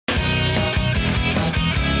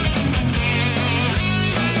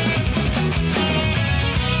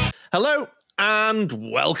Hello and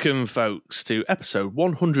welcome, folks, to episode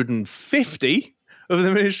 150 of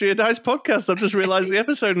the Ministry of Dice podcast. I've just realised the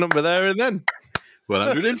episode number there and then.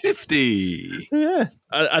 150. Yeah,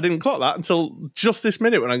 I didn't clock that until just this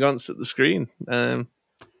minute when I glanced at the screen. Anyway,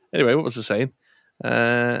 what was I saying?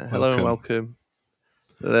 Hello and welcome.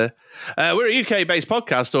 We're a UK-based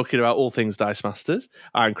podcast talking about all things Dice Masters.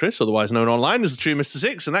 I'm Chris, otherwise known online as the True Mr.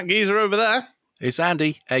 Six, and that geezer over there. It's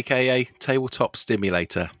Andy, a.k.a. Tabletop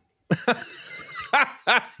Stimulator. Yeah.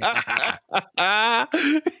 I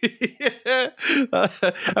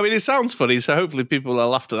mean, it sounds funny, so hopefully people will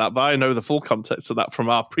laugh at that, but I know the full context of that from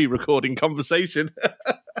our pre-recording conversation.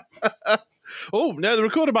 Oh, no, the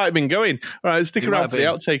recorder might have been going. All right, stick around for the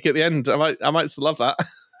outtake at the end. I might still love that.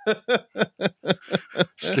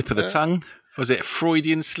 Slip of the tongue? Was it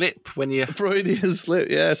Freudian slip when you... Freudian slip,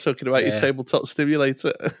 yeah, talking about your tabletop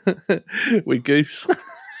stimulator with Goose.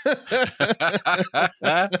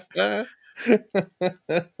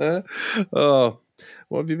 Oh,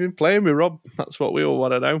 what have you been playing with, Rob? That's what we all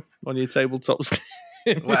want to know on your tabletop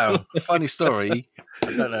stimulator. Well, funny story.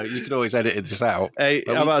 I don't know. You can always edit this out. Hey,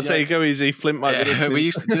 I'm about to say, go easy. Flint might be we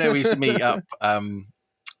used to meet up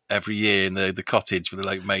every year in the cottage with the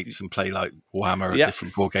like mates and play like Warhammer and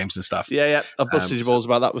different board games and stuff. Yeah. I've busted your balls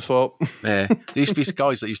about that before. Yeah. There used to be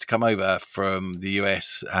guys that used to come over from the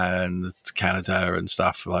US and Canada and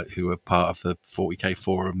stuff, like who were part of the 40k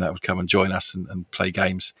forum that would come and join us and play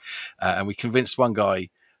games. And we convinced one guy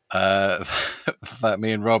that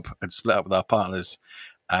me and Rob had split up with our partners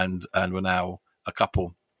and were now a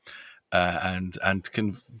couple, and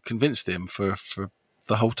convinced him for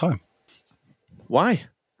the whole time. Why?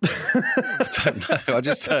 I don't know. I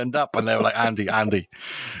just turned up and they were like, Andy,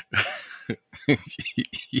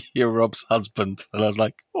 you're Rob's husband. And I was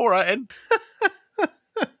like, all right, then.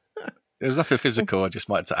 There was nothing physical. I just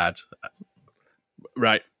wanted to add.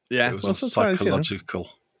 Right. Yeah. It was psychological.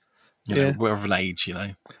 You know, we're of an age, you know.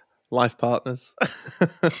 Life partners. All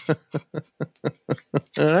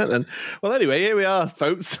right, then. Well, anyway, here we are,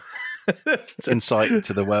 folks. Insight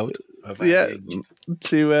into the world.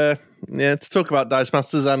 To talk about Dice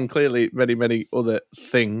Masters and clearly many, many other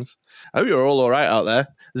things. I hope you're all right out there.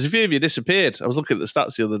 There's a few of you disappeared. I was looking at the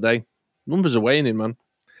stats the other day. Numbers are waning, man.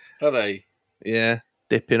 Are they? Yeah,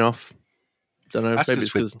 dipping off. Don't know. That's maybe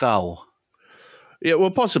it's because dull. Yeah,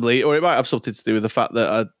 well, possibly, or it might have something to do with the fact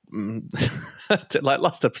that like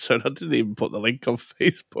last episode, I didn't even put the link on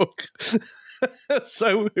Facebook.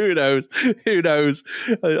 So who knows?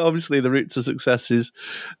 Obviously, the route to success is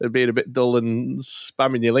being a bit dull and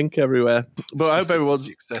spamming your link everywhere. But I hope everyone's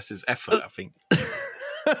success is effort, I think.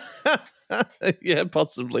 Yeah,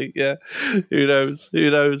 possibly. Yeah, who knows?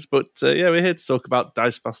 But we're here to talk about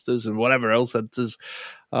Dice Masters and whatever else enters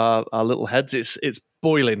our little heads. It's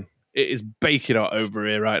boiling. It is baking hot over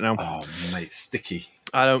here right now. Oh, mate, sticky.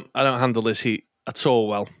 I don't handle this heat at all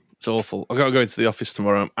well. It's awful. I've got to go into the office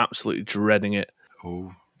tomorrow. I'm absolutely dreading it.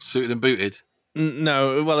 Oh, suited and booted?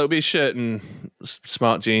 No, well, it'll be a shirt and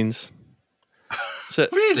smart jeans.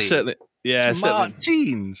 Really? Certainly. Yeah, smart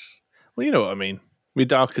jeans? Well, you know what I mean. My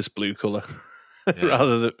darkest blue colour.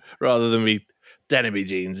 Yeah. rather than me denimy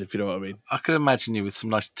jeans, if you know what I mean. I could imagine you with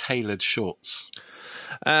some nice tailored shorts.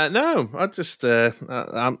 No, I'd just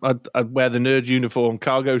I'd wear the nerd uniform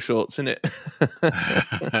cargo shorts, innit?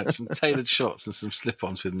 Some tailored shorts and some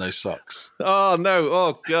slip-ons with no socks. Oh, no.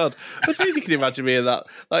 Oh, God. What do you mean you can imagine me in that?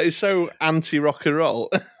 That is so anti-rock and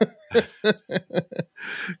roll.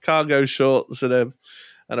 Cargo shorts and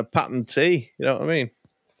a patterned tee, you know what I mean?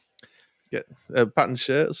 Get a patterned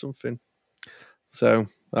shirt or something. So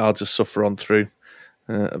I'll just suffer on through.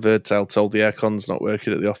 Verdtail told the aircon's not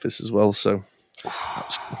working at the office as well, so...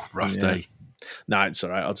 Rough day. No, it's all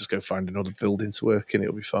right. I'll just go find another building to work in.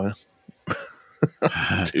 It'll be fine.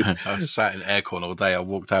 I was sat in aircon all day. I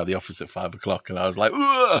walked out of the office at 5 o'clock and I was like,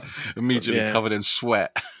 immediately covered in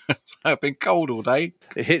sweat. I've been cold all day.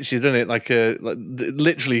 It hits you, doesn't it? Like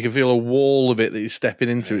literally, you can feel a wall of it that you're stepping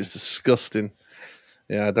into. It's disgusting.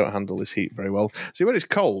 Yeah, I don't handle this heat very well. See, when it's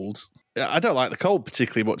cold, I don't like the cold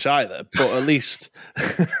particularly much either. But at least,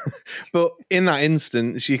 but in that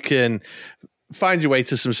instance, you can find your way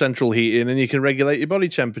to some central heating and you can regulate your body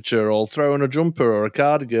temperature or throw on a jumper or a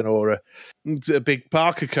cardigan or a big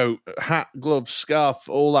parka coat, hat, gloves, scarf,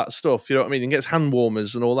 all that stuff. You know what I mean? And gets hand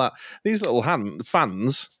warmers and all that. These little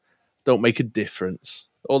fans don't make a difference.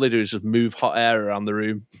 All they do is just move hot air around the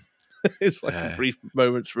room. It's like a brief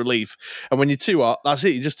moment's relief. And when you're too hot, that's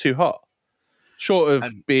it. You're just too hot. Short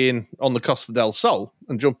of being on the Costa del Sol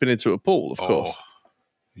and jumping into a pool, of course.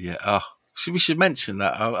 Yeah. We should mention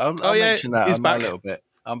that. I'll mention that a little bit.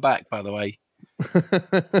 I'm back, by the way.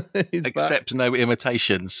 Accept no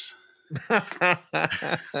imitations.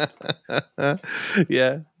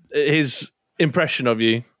 Yeah. His impression of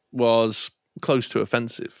you was close to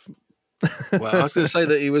offensive. Well, I was going to say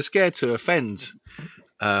that he was scared to offend,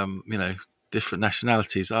 different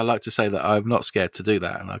nationalities. I like to say that I'm not scared to do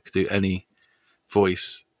that, and I could do any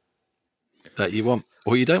voice that you want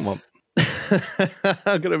or you don't want.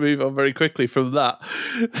 I'm going to move on very quickly from that.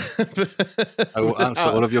 I will answer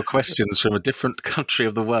all of your questions from a different country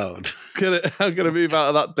of the world. I'm going to move out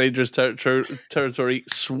of that dangerous territory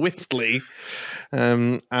swiftly.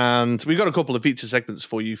 And we've got a couple of feature segments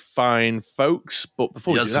for you, fine folks. But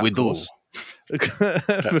before yes, we do that,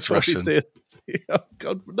 That's Russian. Oh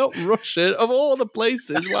God, not Russia. Of all the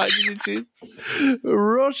places, why did you choose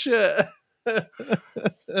Russia?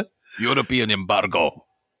 European embargo.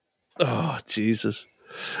 Oh, Jesus.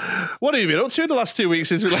 What have you been up to in the last 2 weeks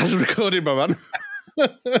since we last recorded, my man?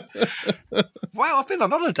 Well, I've been on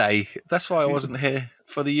holiday. That's why I wasn't here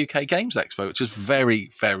for the UK Games Expo, which was very,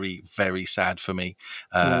 very, very sad for me.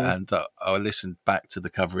 And I listened back to the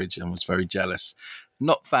coverage and was very jealous.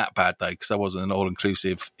 Not that bad, though, because I wasn't an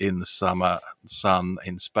all-inclusive in the summer sun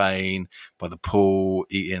in Spain, by the pool,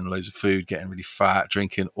 eating loads of food, getting really fat,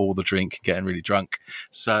 drinking all the drink, getting really drunk.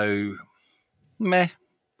 So, meh.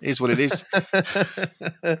 Is what it is.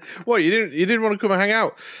 What, you didn't want to come and hang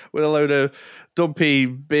out with a load of dumpy,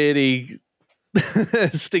 beardy,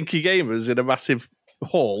 stinky gamers in a massive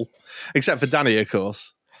hall, except for Danny, of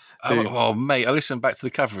course. Oh, mate, I listened back to the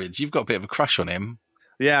coverage. You've got a bit of a crush on him.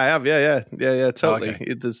 Yeah, I have. Yeah, totally. Oh,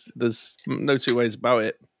 okay. There's no two ways about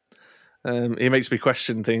it. He makes me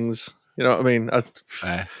question things. You know what I mean?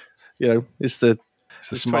 It's the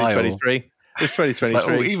smile. 2023. It's 2023. It's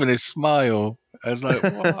like, even his smile. I was like,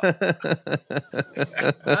 what?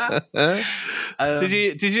 Did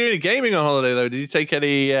you do any gaming on holiday though? Did you take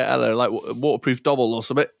any like waterproof double or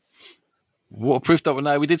something? Waterproof double?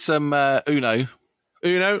 No, we did some Uno.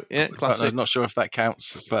 Uno, yeah, classic. I'm not sure if that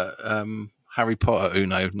counts, but Harry Potter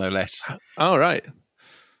Uno, no less. Oh, right.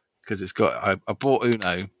 Because it's got. I bought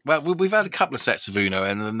Uno. Well, we've had a couple of sets of Uno,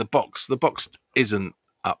 and then the box isn't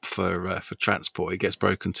up for transport. It gets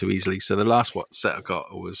broken too easily. So the last set I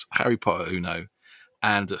got was Harry Potter Uno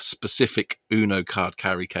and a specific Uno card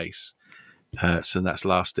carry case. So that's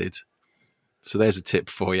lasted. So there's a tip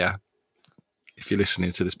for you. If you're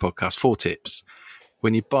listening to this podcast, 4 tips.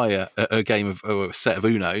 When you buy a game of a set of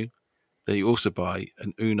Uno, then you also buy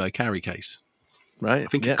an Uno carry case. Right. I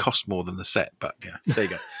think it costs more than the set, but yeah, there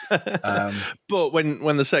you go. But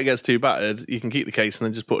when the set gets too battered, you can keep the case and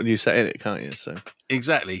then just put a new set in it, can't you? So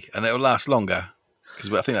exactly, and it'll last longer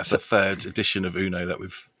because I think that's the 3rd edition of Uno that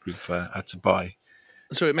we've had to buy.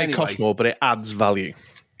 So it may cost more, but it adds value.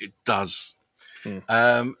 It does.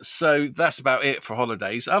 So that's about it for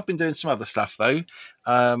holidays. I've been doing some other stuff though.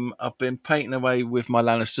 I've been painting away with my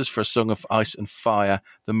Lannisters for A Song of Ice and Fire,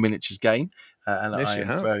 the miniatures game. And yes, I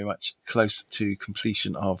am very much close to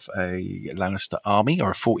completion of a Lannister army,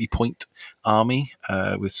 or a 40-point army,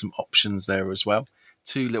 with some options there as well.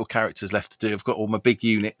 2 little characters left to do. I've got all my big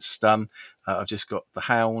units done. I've just got the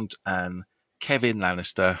Hound and Kevin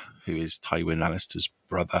Lannister, who is Tywin Lannister's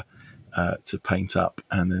brother, to paint up,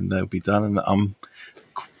 and then they'll be done. And I'm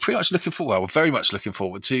pretty much very much looking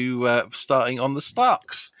forward to starting on the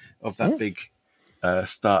Starks of that big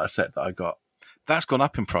starter set that I got. That's gone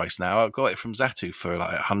up in price now. I got it from Zatu for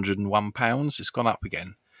like £101. It's gone up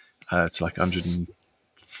again to like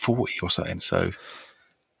 140 or something. So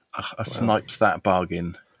I sniped that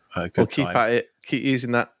bargain. Keep at it. Keep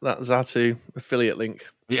using that Zatu affiliate link.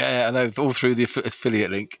 Yeah, I know, all through the affiliate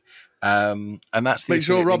link. And that's the make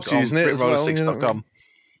sure Rob's using it as well. BritRoller6.com.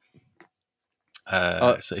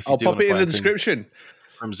 So if you I'll pop it in the description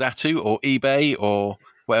from Zatu or eBay, or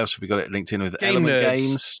what else have we got it linked in with? Game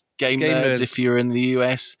Nerds. If you're in the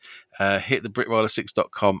US, hit the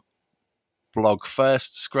BritRoller6.com blog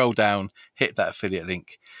first, scroll down, hit that affiliate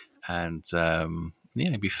link, and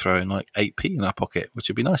be throwing like 8p in our pocket, which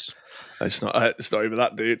would be nice. It's not even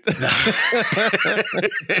that, dude.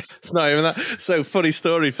 It's not even that. So, funny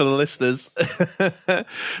story for the listeners.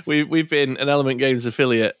 We've been an Element Games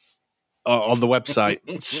affiliate on the website.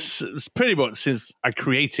 It's pretty much since I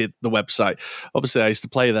created the website. Obviously, I used to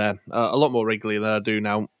play there a lot more regularly than I do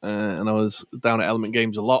now, and I was down at Element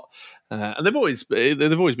Games a lot. And they've always been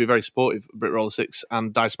very supportive of BritRoller6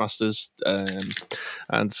 and Dice Masters,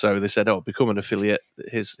 and so they said, "Oh, become an affiliate.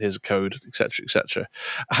 Here's a code, etc., etc."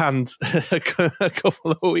 And a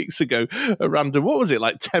couple of weeks ago, a random, what was it,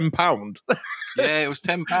 like £10? Yeah, it was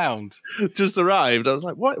 £10. Just arrived. I was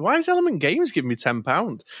like, why is Element Games giving me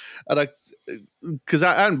 £10? And because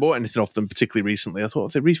I hadn't bought anything off them particularly recently, I thought,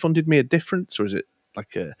 have they refunded me a difference, or is it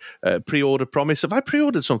like a pre-order promise. Have I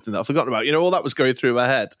pre-ordered something that I've forgotten about? All that was going through my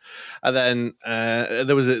head. And then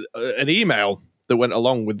there was an email that went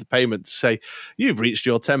along with the payment to say, you've reached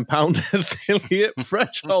your £10 affiliate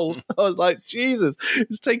threshold. I was like, Jesus,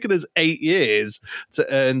 it's taken us 8 years to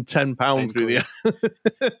earn £10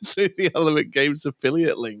 through the Element Games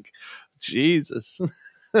affiliate link. Jesus.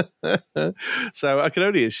 So I can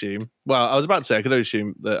only assume, I was about to say I can only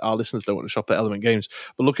assume that our listeners don't want to shop at Element Games,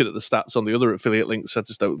 but looking at the stats on the other affiliate links, I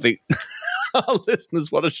just don't think our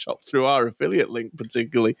listeners want to shop through our affiliate link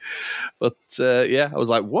particularly. But I was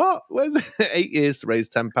like, what? Where's it? 8 years to raise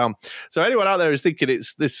 £10. So anyone out there is thinking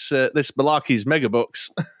it's this Malarkey's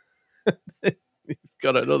Megabucks, you've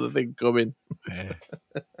got another thing coming. Yeah.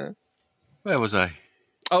 Where was I?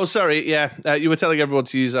 Oh, sorry. Yeah, you were telling everyone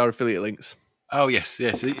to use our affiliate links. Oh, yes.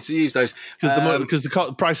 So use those. Because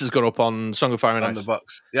the price has gone up on Song of Fire and Ice. On the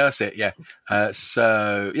box. Yeah, that's it, yeah. Going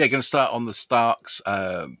to start on the Starks.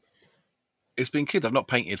 It's been good. I've not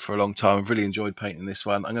painted for a long time. I've really enjoyed painting this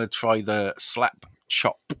one. I'm going to try the slap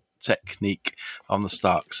chop technique on the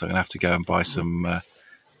Starks. So I'm going to have to go and buy some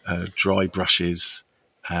dry brushes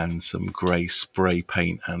and some grey spray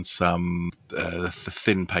paint and some the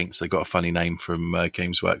thin paints. They got a funny name from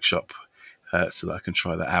Games Workshop. So that I can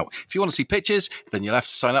try that out. If you want to see pictures, then you'll have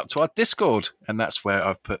to sign up to our Discord, and that's where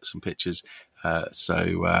I've put some pictures.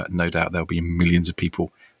 So no doubt there'll be millions of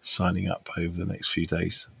people signing up over the next few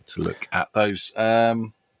days to look at those.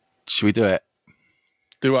 Should we do it?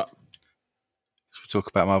 Do what? Should we talk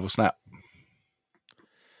about Marvel Snap?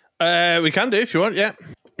 We can do if you want, yeah.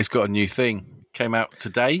 It's got a new thing. Came out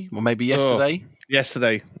today, or maybe yesterday.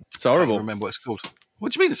 Yesterday. It's horrible. I can't remember what it's called.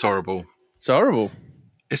 What do you mean it's horrible? It's horrible.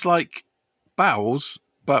 It's like Battles,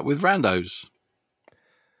 but with randos.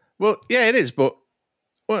 Well, yeah, it is, but...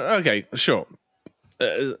 Well, okay, sure.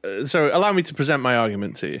 So allow me to present my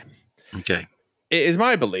argument to you. Okay. It is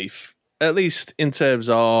my belief, at least in terms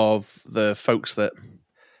of the folks that,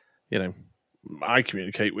 I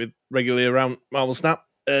communicate with regularly around Marvel Snap,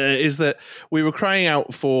 is that we were crying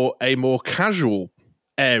out for a more casual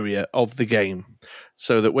area of the game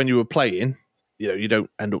so that when you were playing, you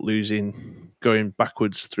don't end up losing, going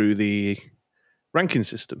backwards through the ranking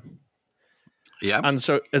system. Yeah. And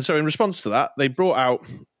so in response to that, they brought out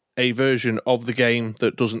a version of the game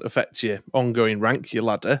that doesn't affect your ongoing rank, your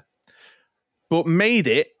ladder, but made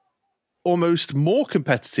it almost more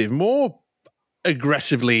competitive, more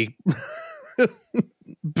aggressively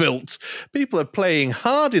built. People are playing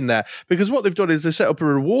hard in there because what they've done is they set up a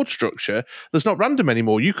reward structure that's not random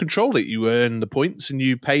anymore. You control it. You earn the points and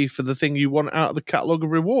you pay for the thing you want out of the catalogue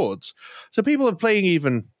of rewards. So people are playing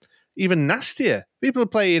even nastier. People are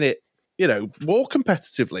playing it, more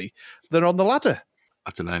competitively than on the ladder.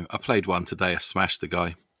 I don't know. I played one today. I smashed the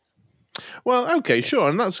guy. Well, okay, sure.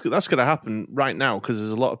 And that's going to happen right now because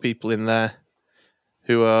there's a lot of people in there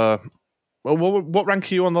who are... Well, what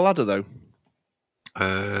rank are you on the ladder, though?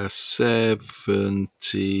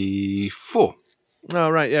 74. Oh,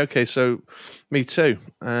 right. Yeah, okay. So, me too.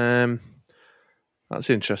 That's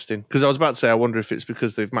interesting. Because I was about to say, I wonder if it's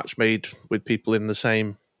because they've match made with people in the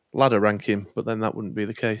same ladder ranking, but then that wouldn't be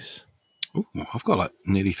the case. Ooh, I've got like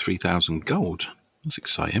nearly 3,000 gold. That's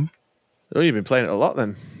exciting. Oh, you've been playing it a lot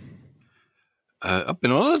then. I've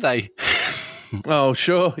been on holiday. Oh,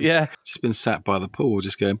 sure, yeah. Just been sat by the pool,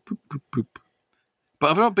 just going poop, poop, poop.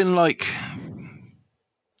 But I've not been like...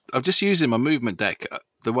 I'm just using my movement deck,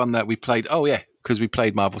 the one that we played... Oh, yeah, because we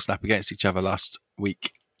played Marvel Snap against each other last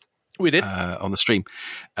week. We did. On the stream.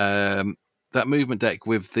 That movement deck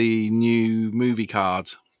with the new movie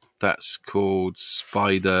card that's called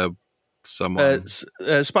Spider... someone.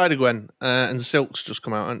 Spider-Gwen and Silk's just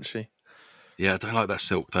come out, hasn't she? Yeah, I don't like that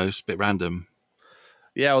Silk, though. It's a bit random.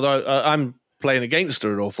 Yeah, although I'm playing against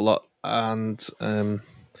her an awful lot, and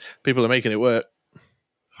people are making it work.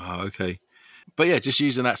 Oh, okay. But yeah, just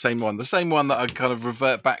using that same one. The same one that I kind of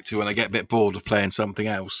revert back to when I get a bit bored of playing something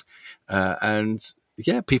else. And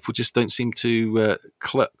yeah, people just don't seem to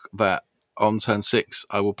click that on turn 6,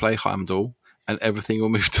 I will play Heimdall, and everything will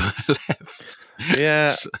move to the left. Yeah,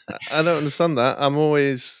 so, I don't understand that. I'm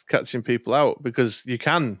always catching people out because you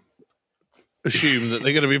can assume that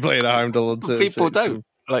they're going to be playing a Heimdall. People don't.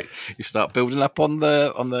 Like you start building up on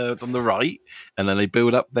the right, and then they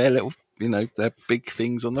build up their little, their big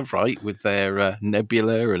things on the right with their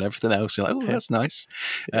nebula and everything else. You're like, oh, that's nice.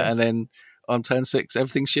 Yeah. And then on turn 6,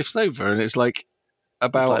 everything shifts over, and it's like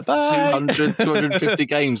about 250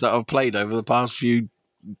 games that I've played over the past few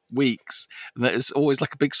weeks, and it's always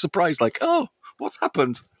like a big surprise. Like, oh, what's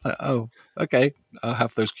happened? Like, oh, okay, I'll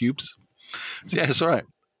have those cubes. So yeah, it's all right.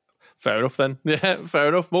 Fair enough then. Yeah, fair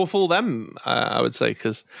enough. More fool them, I would say,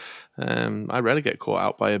 because I rarely get caught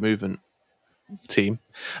out by a movement team,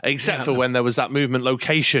 except for when there was that movement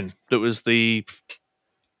location that was the,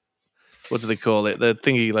 what do they call it? The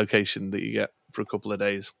thingy location that you get for a couple of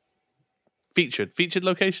days. Featured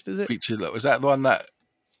location, is it? Featured. Was that the one that?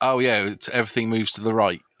 Oh yeah, everything moves to the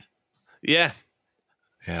right. Yeah.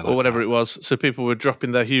 Yeah, or whatever it was. So people were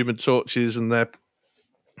dropping their human torches and their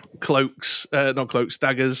cloaks, not cloaks,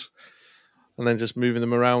 daggers, and then just moving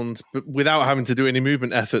them around but without having to do any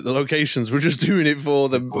movement effort. The locations were just doing it for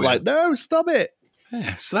them. No, stop it.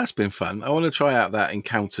 Yeah, so that's been fun. I want to try out that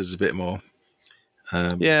encounters a bit more.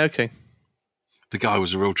 Yeah, okay. The guy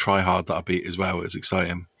was a real tryhard that I beat as well. It was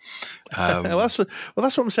exciting. Well, that's what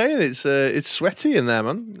I'm saying. It's sweaty in there,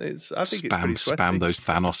 man. I think it's pretty sweaty. Spam those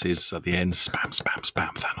Thanoses at the end. Spam Thanos.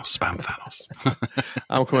 Spam Thanos.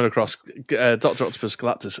 I'm coming across Dr. Octopus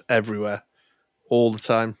Galactus everywhere, all the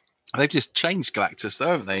time. They've just changed Galactus, though,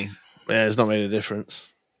 haven't they? Yeah, it's not made a difference.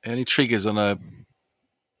 It only triggers on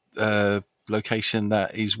a location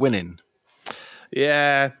that he's winning.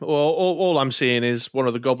 Yeah, well, all I'm seeing is one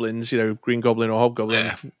of the goblins, Green Goblin or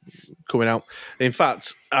Hobgoblin, coming out. In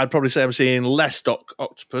fact, I'd probably say I'm seeing less Doc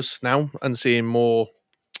Octopus now and seeing more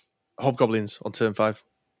Hobgoblins on turn 5.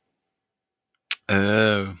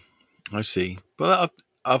 Oh, I see. But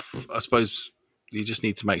I suppose you just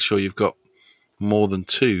need to make sure you've got more than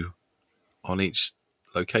 2 on each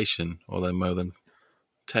location, or then more than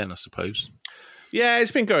 10, I suppose. Yeah,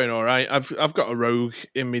 it's been going all right. I've got a rogue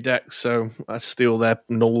in my deck, so I steal their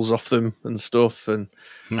nulls off them and stuff. And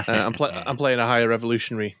I'm playing a higher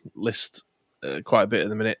evolutionary list quite a bit at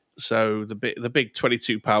the minute. So the big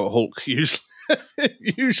 22 power Hulk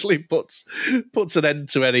usually puts an end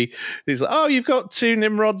to any. He's like, oh, you've got 2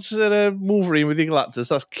 Nimrods and a Wolverine with your Galactus.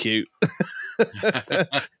 That's cute.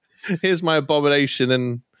 Here's my abomination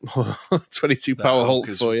and 22 power Hulk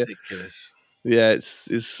for you. Ridiculous. Yeah,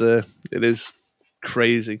 it is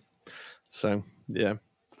crazy. So yeah.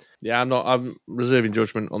 I'm reserving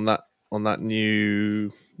judgment on that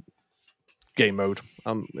new game mode.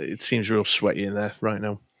 It seems real sweaty in there right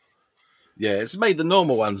now. Yeah, it's made the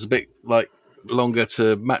normal ones a bit longer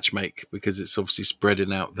to matchmake because it's obviously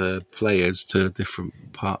spreading out the players to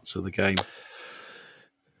different parts of the game.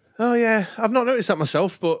 Oh yeah, I've not noticed that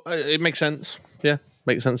myself, but it makes sense. Yeah,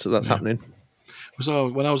 makes sense that's happening. So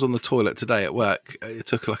when I was on the toilet today at work, it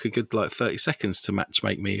took a good 30 seconds to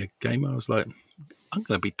matchmake me a game. I was like, I'm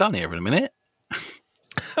going to be done here in a minute.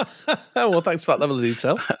 Well, thanks for that level of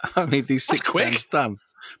detail. I mean, these 6 turns done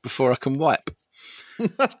before I can wipe.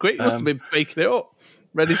 That's quick. You must have been baking it up,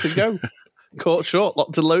 ready to go. Caught short,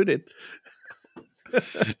 locked and loaded.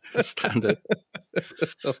 Standard.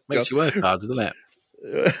 Makes you work hard, doesn't it?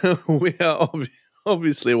 We are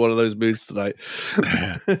obviously one of those moods tonight.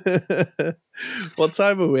 What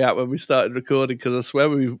time were we at when we started recording? Because I swear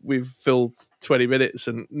we've filled 20 minutes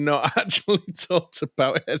and not actually talked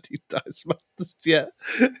about any Dice Masters yet.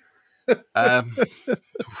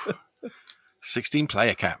 16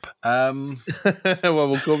 player cap. Well,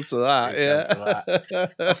 we'll come to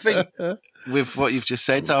that. I think with what you've just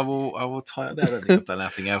said, I will tie it there. I don't think I've done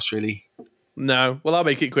anything else really. No, well, I'll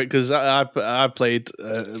make it quick because I played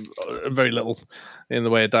very little in the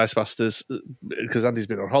way of Dice Masters because Andy's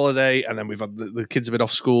been on holiday and then we've had the kids have been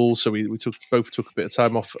off school, so we both took a bit of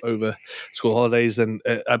time off over school holidays. Then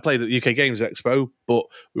I played at the UK Games Expo, but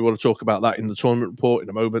we want to talk about that in the tournament report in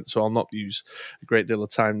a moment, so I'll not use a great deal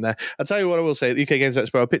of time there. I'll tell you what I will say, at the UK Games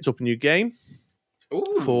Expo, I picked up a new game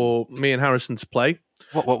for me and Harrison to play.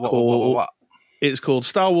 What? It's called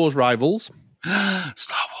Star Wars Rivals.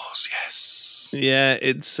 Star Wars, yes. Yeah,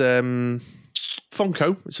 it's Funko.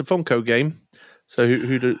 It's a Funko game. So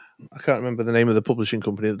I can't remember the name of the publishing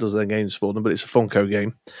company that does their games for them, but it's a Funko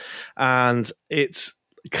game. And it's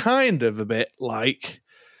kind of a bit like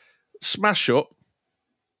Smash Up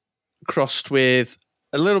crossed with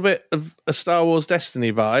a little bit of a Star Wars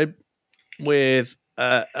Destiny vibe with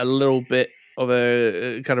a little bit of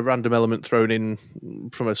a kind of random element thrown in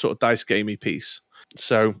from a sort of dice gamey piece.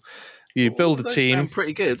 So you build a team. Sound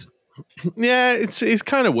pretty good. Yeah, it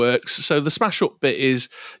kind of works. So the Smash Up bit is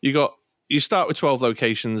you start with 12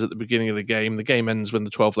 locations at the beginning of the game. The game ends when the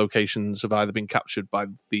 12 locations have either been captured by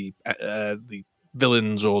the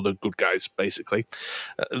villains or the good guys, basically.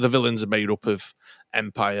 The villains are made up of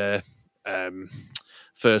Empire,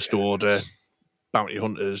 First Order, bounty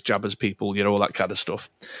hunters, Jabba's people, all that kind of stuff.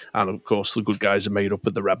 And of course, the good guys are made up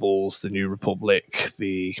of the Rebels, the New Republic,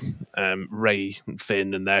 the Rey and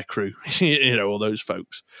Finn and their crew, all those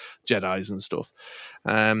folks, Jedis and stuff.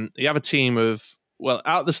 You have a team of, well,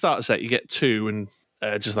 out at the start set, you get 2 and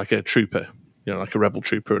just like a trooper. like a rebel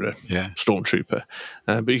trooper and a stormtrooper.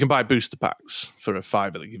 But you can buy booster packs for a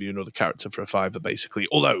 $5 that give you another character for a $5, basically.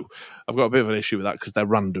 Although I've got a bit of an issue with that because they're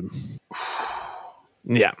random.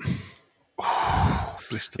 Yeah.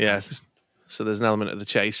 Blister Yes. packs. So there's an element of the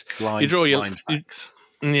chase. Blind, you draw your blind packs.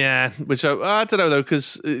 Yeah, which I don't know though,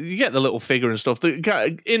 because you get the little figure and stuff. In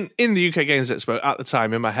the UK Games Expo at the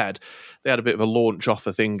time, in my head, they had a bit of a launch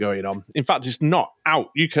offer thing going on. In fact, it's not out.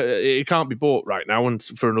 It can't be bought right now, and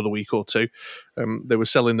for another week or two, they were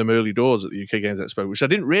selling them early doors at the UK Games Expo, which I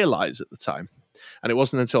didn't realise at the time. And it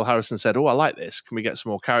wasn't until Harrison said, "Oh, I like this. Can we get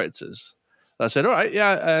some more characters?" I said, "All right,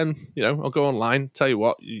 yeah. I'll go online. Tell you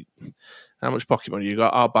what, how much pocket money you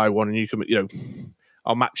got? I'll buy one, and you can,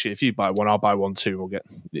 I'll match it. If you buy one, I'll buy one too. We'll get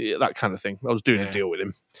that kind of thing." I was doing a deal with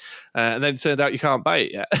him. And then it turned out you can't buy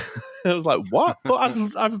it yet. I was like, what? But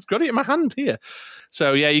I've got it in my hand here.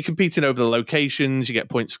 So, yeah, you're competing over the locations. You get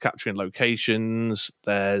points for capturing locations.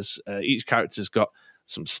 There's each character's got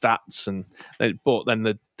some stats. But then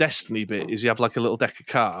the Destiny bit is you have like a little deck of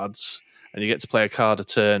cards and you get to play a card a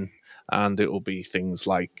turn. And it will be things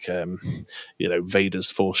like, Vader's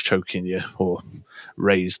force choking you or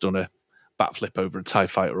Rey's done a bat flip over a TIE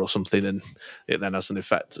fighter or something, and it then has an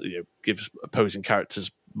effect, gives opposing characters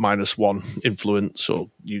 -1 influence, or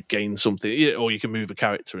you gain something, or you can move a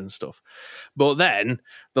character and stuff. But then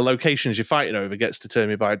the locations you're fighting over gets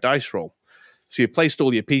determined by a dice roll. So you've placed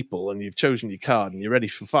all your people and you've chosen your card and you're ready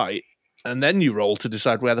for fight, and then you roll to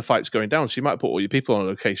decide where the fight's going down. So you might put all your people on a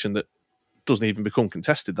location that doesn't even become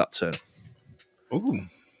contested that turn. Ooh.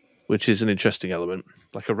 Which is an interesting element,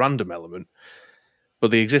 like a random element. But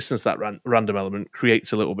the existence of that random element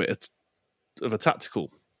creates a little bit of a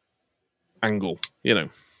tactical angle,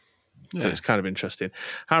 So it's kind of interesting.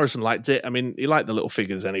 Harrison liked it. I mean, he liked the little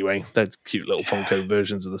figures anyway. They're cute little Funko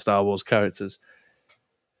versions of the Star Wars characters.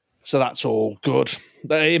 So that's all good.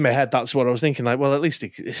 In my head, that's what I was thinking. Like, well, at least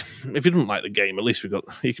if you didn't like the game, at least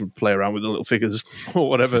you can play around with the little figures or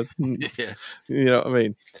whatever. Yeah. You know what I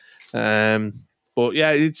mean? But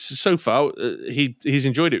yeah, it's so far he's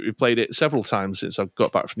enjoyed it. We've played it several times since I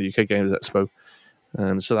got back from the UK Games Expo,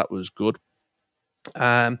 so that was good.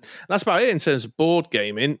 That's about it in terms of board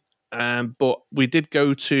gaming. But we did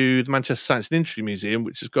go to the Manchester Science and Industry Museum,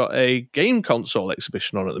 which has got a game console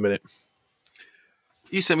exhibition on at the minute.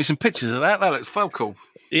 You sent me some pictures of that. That looks well cool.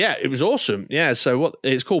 Yeah, it was awesome. Yeah, so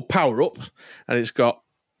it's called Power Up, and it's got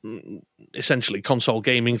essentially console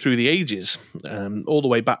gaming through the ages, all the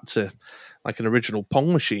way back to like an original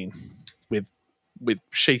Pong machine with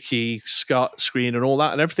shaky screen and all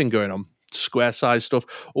that and everything going on, square size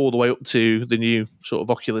stuff, all the way up to the new sort of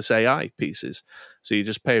Oculus AI pieces. So you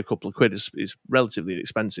just pay a couple of quid. It's relatively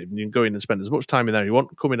inexpensive, and you can go in and spend as much time in there you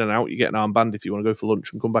want. Come in and out. You get an armband if you want to go for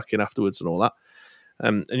lunch and come back in afterwards and all that.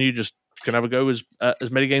 And you just can have a go as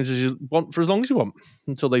many games as you want for as long as you want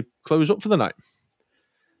until they close up for the night.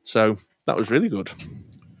 So that was really good.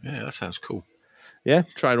 Yeah, that sounds cool. Yeah,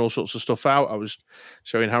 trying all sorts of stuff out. I was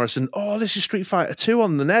showing Harrison, this is Street Fighter 2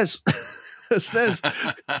 on the NES. SNES.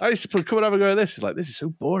 I used to come and have a go at this. He's like, this is so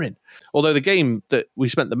boring. Although the game that we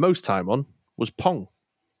spent the most time on was Pong.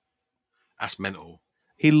 That's mental.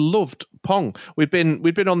 He loved Pong. We'd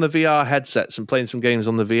been on the VR headsets and playing some games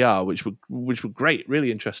on the VR, which were great,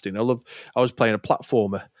 really interesting. I was playing a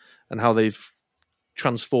platformer and how they've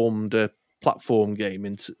transformed a platform game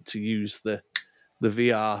into to use the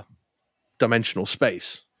VR dimensional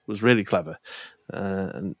space. Was really clever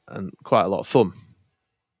and quite a lot of fun.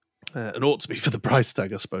 And ought to be for the price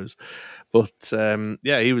tag, I suppose. But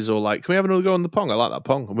he was all like, "Can we have another go on the Pong? I like that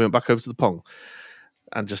Pong." And we went back over to the Pong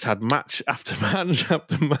and just had match after match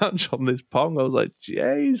after match on this Pong. I was like,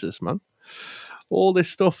 Jesus, man. All this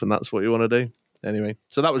stuff, and that's what you want to do. Anyway,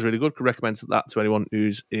 so that was really good. Could recommend that to anyone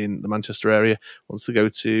who's in the Manchester area, wants to go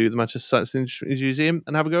to the Manchester Science and Industry Museum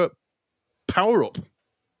and have a go at Power Up.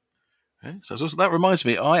 Yeah, so that reminds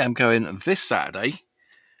me, I am going this Saturday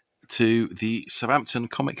to the Southampton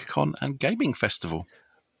Comic Con and Gaming Festival.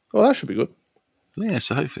 Oh, that should be good. Yeah,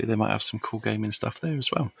 so hopefully they might have some cool gaming stuff there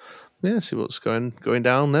as well. Yeah, see what's going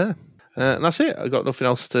down there. And that's it. I've got nothing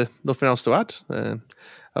else to add.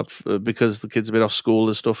 Because the kids have been off school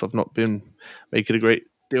and stuff, I've not been making a great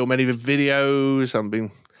deal many videos. I've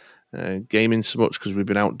been gaming so much because we've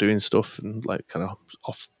been out doing stuff and like kind of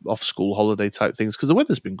off school holiday type things because the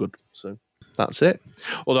weather's been good. So that's it.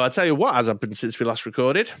 Although I tell you what has happened since we last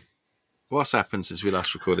recorded. What's happened since we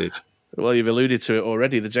last recorded? Well, you've alluded to it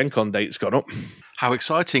already. The Gen Con date's gone up. How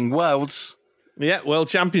exciting! Worlds. Yeah, World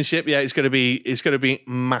Championship. Yeah, it's going to be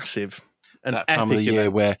massive. And that time of the year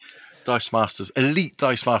where elite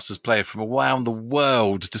Dice Masters players from around the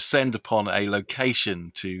world descend upon a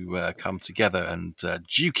location to come together and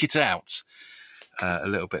duke it out. a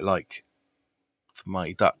little bit like the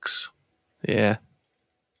Mighty Ducks. Yeah.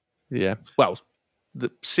 Yeah. Well,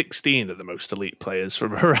 the 16 of the most elite players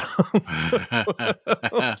from around the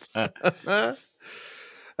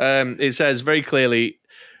world. It says very clearly,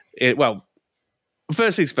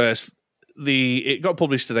 first things first, it got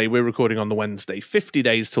published today. We're recording on the Wednesday. 50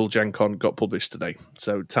 days till Gen Con got published today.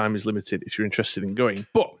 So time is limited if you're interested in going.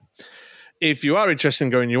 But if you are interested in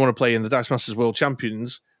going, you want to play in the Dice Masters World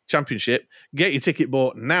Championship, get your ticket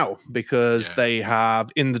bought now, because they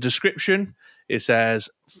have, in the description, it says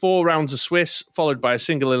 4 rounds of Swiss, followed by a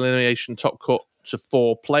single elimination top cut to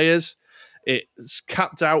 4 players. It's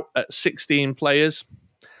capped out at 16 players.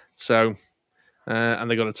 So, and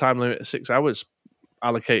they got a time limit of 6 hours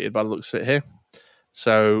allocated by the looks of it here.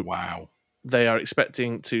 So, wow. They are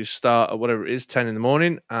expecting to start at whatever it is, 10 in the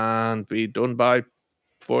morning, and be done by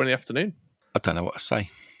 4 in the afternoon. I don't know what to say.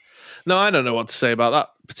 No, I don't know what to say about that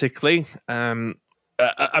particularly. I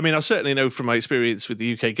mean, I certainly know from my experience with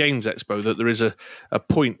the UK Games Expo that there is a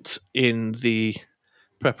point in the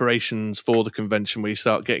preparations for the convention where you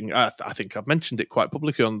start getting. I think I've mentioned it quite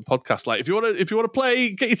publicly on the podcast. Like, if you want to play,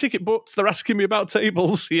 get your ticket booked. They're asking me about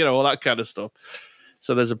tables, all that kind of stuff.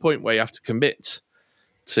 So there's a point where you have to commit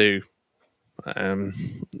to. They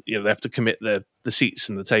have to commit the seats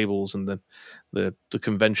and the tables and the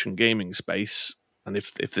convention gaming space. And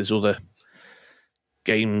if there's other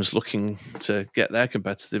games looking to get their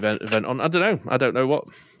competitive event on, I don't know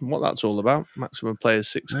what that's all about. Maximum players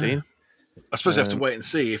 16. Yeah. I suppose you have to wait and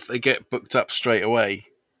see. If they get booked up straight away,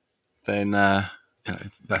 then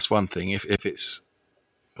that's one thing. If it's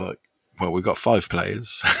like, well, we've got 5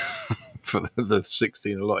 players for the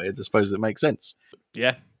 16 allotted, I suppose it makes sense.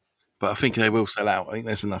 Yeah. But I think they will sell out. I think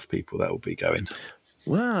there's enough people that will be going.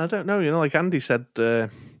 Well, I don't know. Like Andy said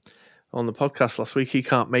on the podcast last week, he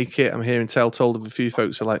can't make it. I'm hearing tell told of a few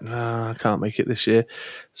folks who are like, no, I can't make it this year.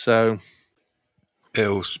 So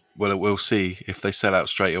we'll see. If they sell out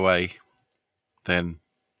straight away, then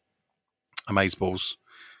amazeballs.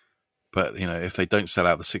 But if they don't sell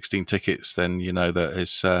out the 16 tickets, then that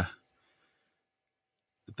it's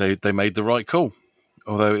they made the right call.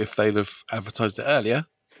 Although if they'd have advertised it earlier,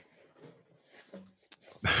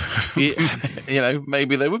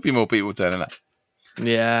 maybe there would be more people turning up.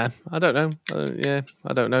 Yeah, I don't know.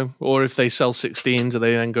 I don't know. Or if they sell 16, do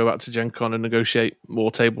they then go back to Gen Con and negotiate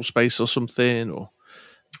more table space or something? Or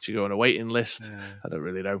do you go on a waiting list? I don't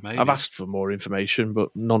really know. Maybe. I've asked for more information,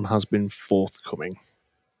 but none has been forthcoming.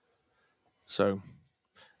 So,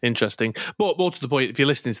 interesting. But more to the point, if you're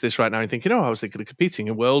listening to this right now and thinking, I was thinking of competing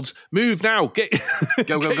in Worlds, move now. Go.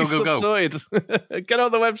 Sorted. Get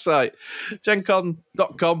on the website,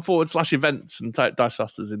 gencon.com/events, and type Dice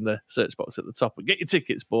Masters in the search box at the top and get your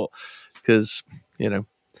tickets bought, because,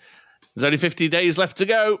 there's only 50 days left to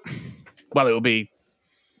go. Well, it will be,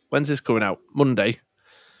 when's this coming out? Monday.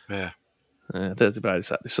 Yeah. Thursday, Friday,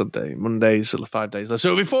 Saturday, Sunday. Monday's 5 days left. So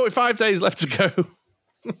it'll be 45 days left to go.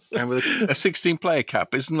 And with a 16-player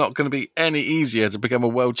cap, it's not going to be any easier to become a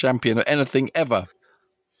world champion or anything ever.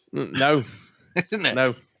 No. Isn't it?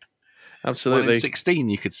 No. Absolutely. 1 in 16,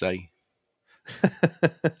 you could say.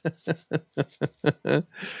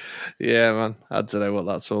 Yeah, man. I don't know what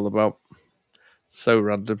that's all about. So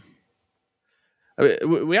random.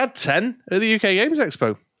 We had 10 at the UK Games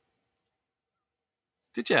Expo.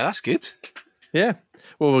 Did you? That's good. Yeah.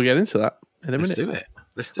 Well, we'll get into that in a minute. Let's do it.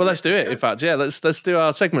 Let's do it. In fact, let's do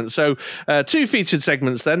our segment. So, 2 featured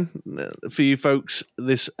segments then for you folks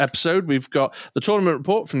this episode. We've got the tournament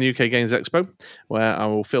report from the UK Games Expo, where I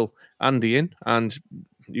will fill Andy in, and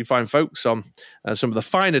you find folks on some of the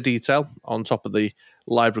finer detail on top of the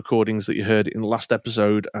live recordings that you heard in the last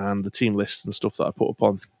episode and the team lists and stuff that I put up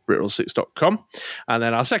on Brittle6.com. And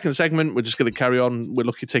then our second segment, we're just going to carry on.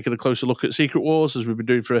 We're taking a closer look at Secret Wars, as we've been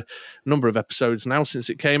doing for a number of episodes now since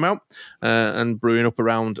it came out, and brewing up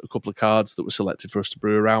around a couple of cards that were selected for us to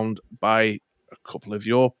brew around by a couple of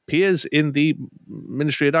your peers in the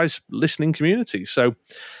Ministry of Dice listening community. So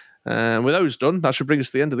with those done, that should bring us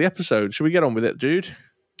to the end of the episode. Should we get on with it, dude?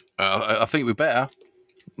 I think we better.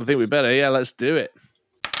 Yeah, let's do it.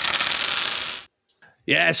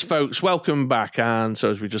 Yes, folks, welcome back. And so,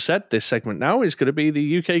 as we just said, this segment now is going to be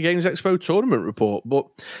the UK Games Expo tournament report. But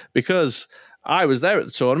because I was there at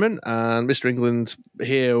the tournament and Mr. England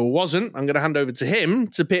here wasn't, I'm going to hand over to him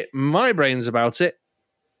to pick my brains about it,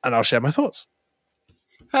 and I'll share my thoughts.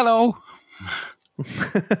 Hello.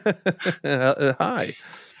 Hi.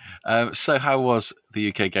 So how was the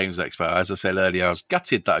UK Games Expo? As I said earlier, I was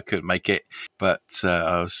gutted that I couldn't make it, but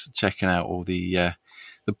I was checking out all the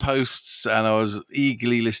the posts, and I was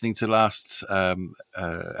eagerly listening to the last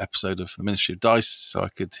episode of the Ministry of Dice, so I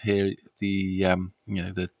could hear the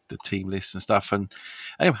the team lists and stuff. And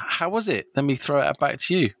anyway, how was it? Let me throw it back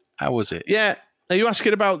to you. How was it? Yeah. Are you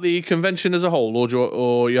asking about the convention as a whole,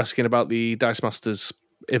 or are you asking about the Dice Masters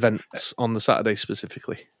events on the Saturday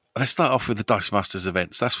specifically? Let's start off with the Dice Masters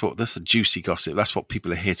events. That's the juicy gossip. That's what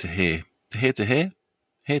people are here to hear. Here to hear?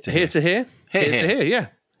 Here to hear. Here to hear? Here to hear, yeah.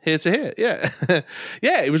 Here to hear, yeah.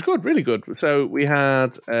 Yeah, it was good, really good. So we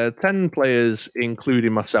had 10 players,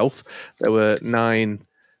 including myself. There were 9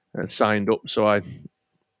 signed up, so I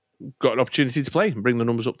got an opportunity to play and bring the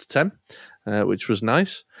numbers up to 10, which was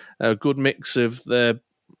nice. A good mix of the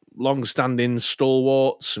long-standing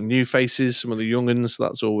stalwarts, some new faces, some of the young uns.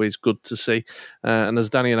 That's always good to see. And as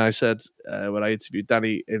Danny and I said when I interviewed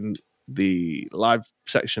Danny in the live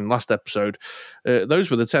section last episode,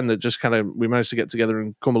 those were the 10 that just kind of we managed to get together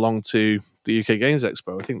and come along to the UK Games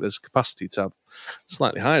Expo. I think there's capacity to have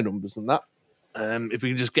slightly higher numbers than that if we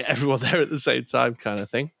can just get everyone there at the same time, kind of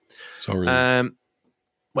thing. Sorry.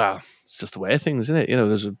 Well, it's just the way of things, isn't it? You know,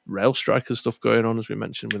 there's a rail striker stuff going on, as we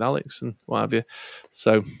mentioned, with Alex and what have you.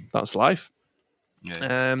 So that's life.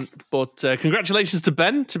 Yeah. But congratulations to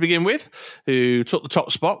Ben to begin with, who took the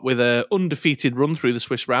top spot with an undefeated run through the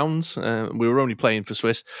Swiss rounds. We were only playing for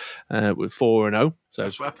Swiss with 4-0. So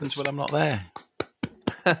that's what happens when I'm not there.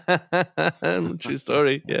 True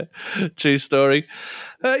story, yeah. True story.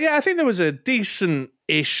 Yeah, I think there was a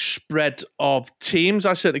decent-ish spread of teams.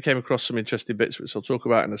 I certainly came across some interesting bits, which I'll talk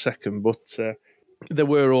about in a second, but there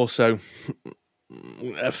were also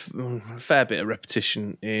a fair bit of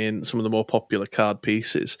repetition in some of the more popular card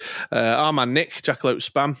pieces. Our man Nick, Jackalope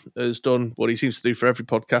Spam, has done what he seems to do for every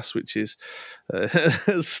podcast, which is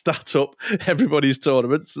stat up everybody's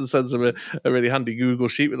tournaments and sends them a really handy Google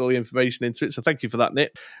sheet with all the information into it. So thank you for that,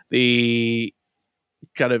 Nick. The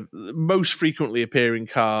kind of most frequently appearing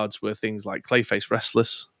cards were things like Clayface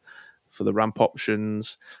Restless for the ramp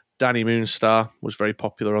options. Danny Moonstar was very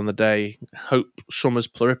popular on the day. Hope Summers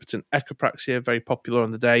Pluripotent Echopraxia, very popular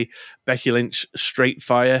on the day. Becky Lynch Straight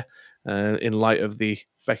Fire, in light of the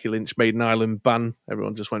Becky Lynch Maiden Island ban.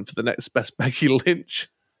 Everyone just went for the next best Becky Lynch.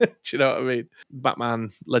 Do you know what I mean?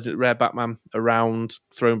 Batman, Rare Batman around.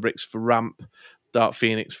 Throne Bricks for ramp. Dark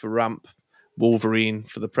Phoenix for ramp. Wolverine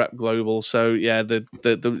for the Prep Global. So yeah, the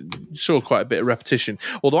saw quite a bit of repetition.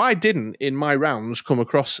 Although I didn't in my rounds come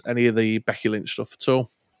across any of the Becky Lynch stuff at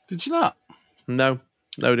all. Did you not? No,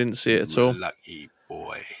 didn't see it at all. Lucky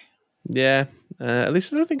boy. Yeah, at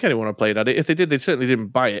least I don't think anyone had played at it. If they did, they certainly didn't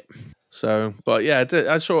buy it. So, but yeah,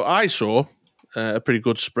 I saw a pretty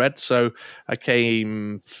good spread. So I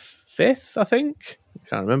came 5th, I think. I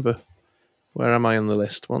can't remember. Where am I on the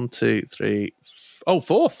list? 1, 2, 3.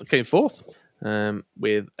 4th. I came 4th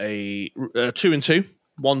with a 2-2,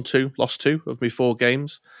 1-2, lost 2 of me 4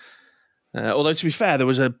 games. Although to be fair, there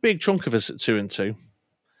was a big chunk of us at 2-2.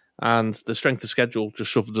 And the strength of schedule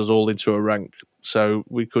just shoved us all into a rank. So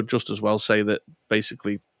we could just as well say that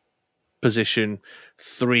basically position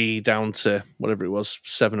 3 down to whatever it was,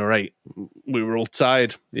 7 or 8, we were all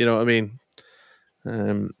tied. You know what I mean?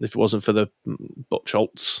 If it wasn't for the Butch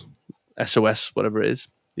Schultz, SOS, whatever it is,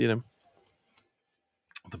 you know.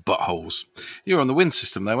 The buttholes. You were on the win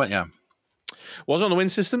system though, weren't you? Was on the win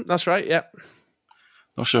system, that's right, yeah.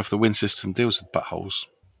 Not sure if the win system deals with buttholes.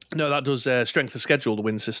 No, that does strength of schedule, the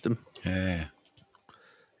win system. Yeah.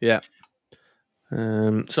 Yeah.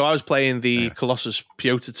 So I was playing the Colossus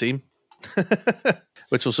Piotr team,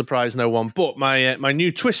 which will surprise no one. But my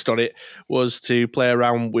new twist on it was to play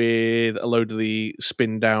around with a load of the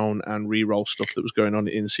spin down and reroll stuff that was going on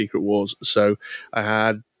in Secret Wars. So I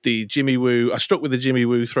had the Jimmy Woo. I stuck with the Jimmy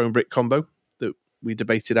Woo Throne Brick combo that we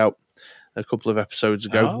debated out a couple of episodes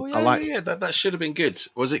ago. Oh yeah, that should have been good.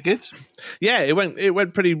 Was it good? Yeah, it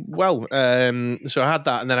went pretty well. So I had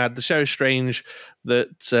that, and then I had the Sheriff Strange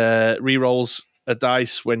that rerolls a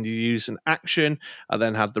dice when you use an action. I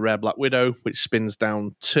then had the Rare Black Widow, which spins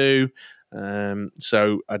down 2.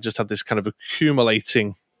 So I just had this kind of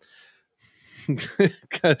accumulating.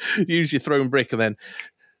 Use your Throne Brick and then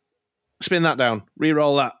spin that down,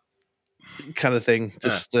 reroll that. Kind of thing,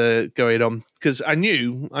 just going on, because I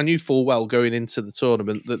knew full well going into the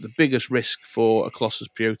tournament that the biggest risk for a Colossus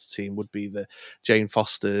Piotr team would be the Jane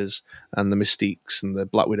Fosters and the Mystiques and the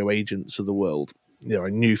Black Widow agents of the world. You know, I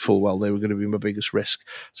knew full well they were going to be my biggest risk,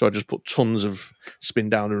 so I just put tons of spin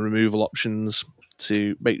down and removal options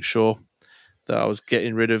to make sure that I was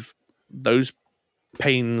getting rid of those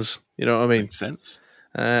pains. You know what I mean? Makes sense.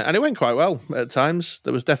 And it went quite well at times.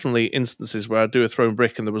 There was definitely instances where I'd do a Throne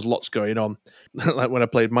Brick and there was lots going on. Like when I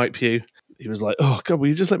played Mike Pugh, he was like, "Oh God, will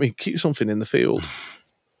you just let me keep something in the field?"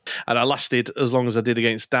 And I lasted as long as I did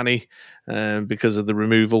against Danny because of the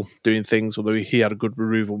removal doing things, although he had a good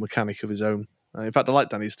removal mechanic of his own. In fact, I like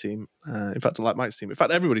Danny's team. In fact, I like Mike's team. In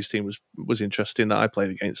fact, everybody's team was interesting that I played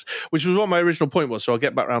against, which was what my original point was. So I'll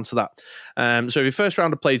get back round to that. So the first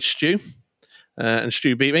round I played Stu, and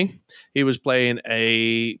Stu beat me. He was playing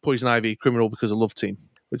a Poison Ivy criminal because of love team,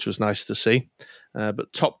 which was nice to see.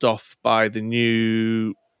 But topped off by the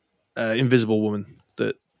new Invisible Woman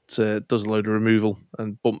that does a load of removal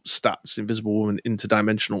and bumps stats. Invisible Woman,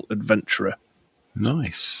 Interdimensional Adventurer.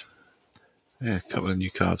 Nice. Yeah, a couple of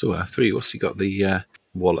new cards. Oh, 3. What's he got? The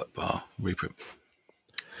wallet bar reprint.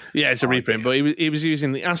 Yeah, it's a reprint, but he was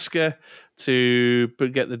using the Asker to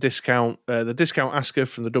get the discount Asker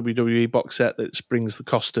from the WWE box set that brings the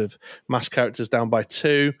cost of mass characters down by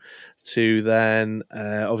 2 to then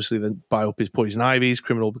obviously then buy up his Poison Ivy's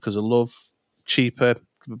criminal because of love cheaper.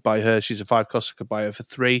 Buy her, she's a 5 cost, I could buy her for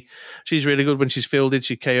 3. She's really good when she's fielded.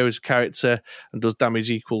 She KOs a character and does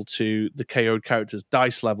damage equal to the KO'd character's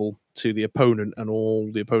dice level to the opponent and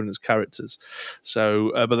all the opponent's characters.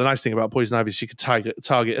 So, but the nice thing about Poison Ivy is she could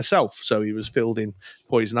target herself. So he was fielding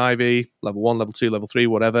Poison Ivy, level 1, level 2, level 3,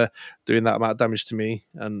 whatever, doing that amount of damage to me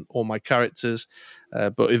and all my characters.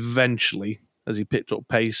 But eventually, as he picked up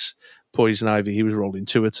pace, Poison Ivy, he was rolling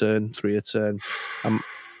 2 a turn, 3 a turn.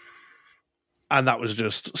 And that was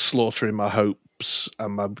just slaughtering my hopes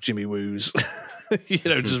and my Jimmy Woos,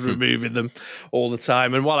 just removing them all the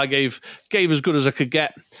time. And while I gave as good as I could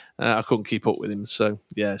get, I couldn't keep up with him. So,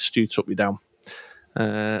 yeah, Stu took me down.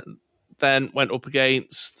 Then went up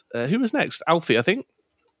against, who was next? Alfie, I think.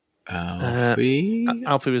 Alfie?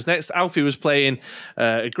 Alfie was next. Alfie was playing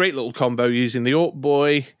a great little combo using the Orc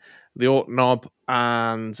Boy, the Orc Knob,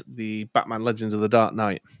 and the Batman Legends of the Dark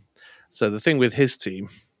Knight. So the thing with his team...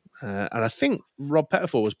 and I think Rob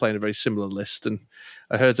Pettifor was playing a very similar list, and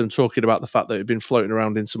I heard them talking about the fact that it had been floating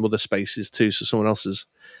around in some other spaces too, so someone else is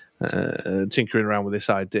tinkering around with this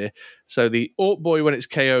idea. So the Orc Boy, when it's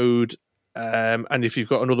KO'd, and if you've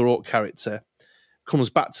got another Orc character,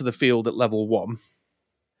 comes back to the field at level 1.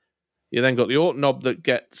 You then got the Orc Knob that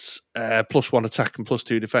gets +1 attack and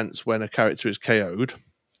 +2 defense when a character is KO'd.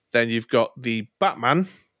 Then you've got the Batman,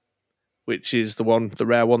 which is the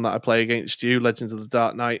rare one that I play against you, Legends of the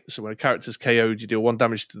Dark Knight. So when a character's KO'd, you deal 1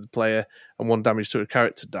 damage to the player and 1 damage to a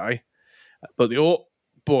character die. But the Orc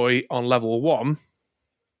Boy on level 1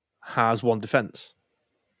 has 1 defense.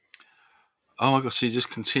 Oh my god! So you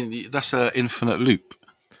just continue. That's an infinite loop.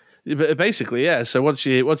 Basically, yeah. So once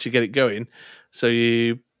you get it going, so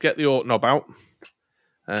you get the Orc Knob out,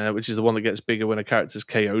 which is the one that gets bigger when a character's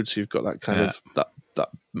KO'd. So you've got that kind of that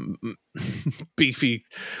beefy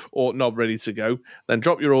Orc Knob ready to go. Then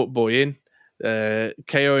drop your Orc Boy in,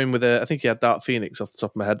 KO him with I think he had Dark Phoenix off the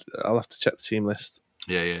top of my head. I'll have to check the team list.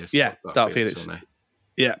 Yeah. Dark Phoenix.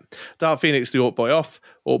 Yeah, Dark Phoenix, the Orc Boy off.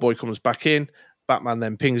 Orc Boy comes back in. Batman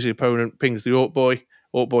then pings the opponent, pings the Orc Boy.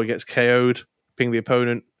 Orc Boy gets KO'd. Ping the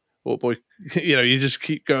opponent. Orc Boy, you just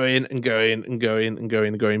keep going and going and going and going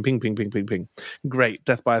and going. Ping, ping, ping, ping, ping. Great,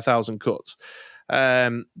 death by 1,000 cuts.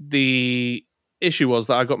 The issue was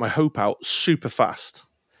that I got my Hope out super fast.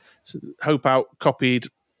 So Hope out, copied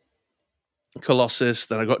Colossus.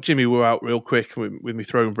 Then I got Jimmy Woo out real quick with me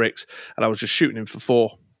throwing bricks, and I was just shooting him for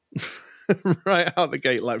 4 right out the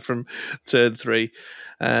gate, like from turn 3.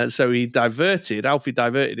 So Alfie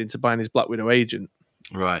diverted into buying his Black Widow agent,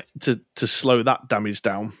 right, to slow that damage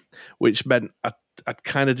down, which meant I'd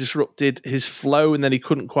kind of disrupted his flow, and then he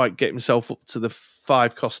couldn't quite get himself up to the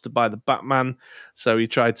 5 cost to buy the Batman. So he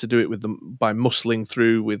tried to do it by muscling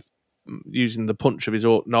through with using the punch of his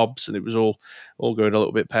Orc Knobs, and it was all going a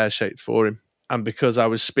little bit pear-shaped for him. And because I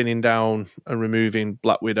was spinning down and removing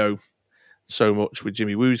Black Widow so much with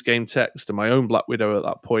Jimmy Woo's game text and my own Black Widow at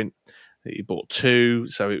that point, he bought 2,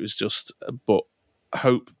 so it was just but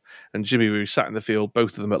Hope and Jimmy Woo sat in the field,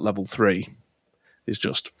 both of them at level 3. Is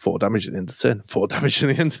just 4 damage at the end of the turn. 4 damage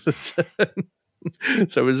at the end of the turn.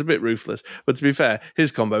 So it was a bit ruthless. But to be fair,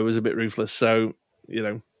 his combo was a bit ruthless. So,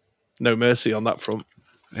 no mercy on that front.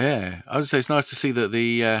 Yeah. I would say it's nice to see that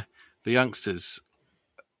the youngsters,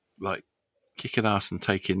 like, kicking ass and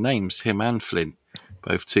taking names, him and Flint,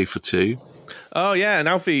 both 2 for 2. Oh, yeah. And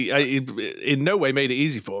Alfie, in no way made it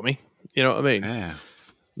easy for me. You know what I mean? Yeah.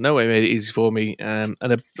 No way made it easy for me. And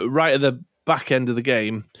right at the back end of the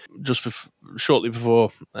game, just shortly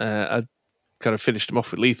before I kind of finished him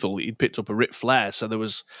off with lethal, he'd picked up a Rip Flare, so there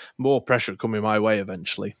was more pressure coming my way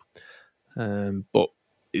eventually. But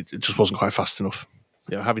it just wasn't quite fast enough.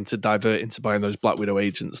 Having to divert into buying those Black Widow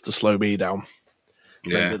agents to slow me down.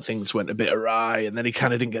 Yeah. And things went a bit awry, and then he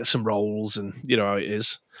kind of didn't get some rolls, and you know how it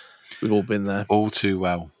is. We've all been there. All too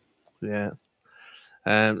well. Yeah.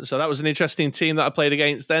 So that was an interesting team that I played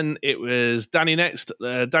against. Then it was Danny next.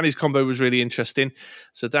 Danny's combo was really interesting.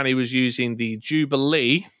 So Danny was using the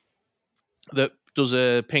Jubilee that does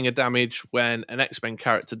a ping of damage when an X-Men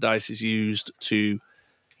character dice is used to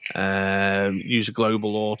use a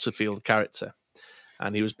global or to field a character.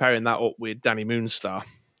 And he was pairing that up with Danny Moonstar,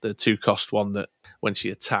 the 2-cost one that when she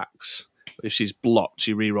attacks, if she's blocked,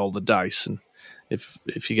 you re-roll the dice. And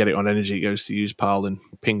if you get it on energy, it goes to use pile and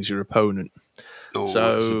pings your opponent. Oh,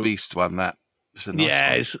 so it's a beast one, that. It's a nice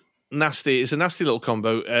one. It's nasty. It's a nasty little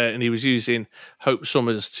combo. And he was using Hope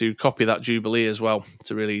Summers to copy that Jubilee as well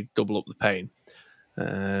to really double up the pain.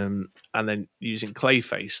 And then using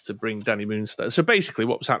Clayface to bring Danny Moonstar. So basically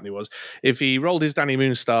what was happening was if he rolled his Danny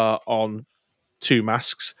Moonstar on 2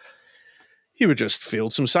 masks, he would just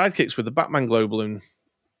field some sidekicks with the Batman Global and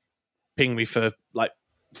ping me for like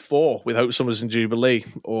 4 with Hope Summers and Jubilee,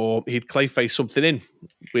 or he'd Clayface something in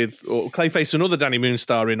or Clayface another Danny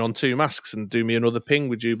Moonstar in on 2 masks and do me another ping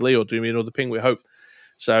with Jubilee or do me another ping with Hope.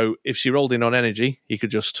 So if she rolled in on energy, he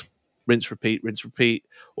could just rinse, repeat,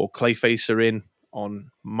 or Clayface her in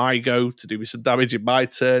on my go to do me some damage in my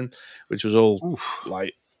turn, which was all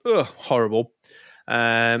horrible.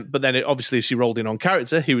 But then obviously if she rolled in on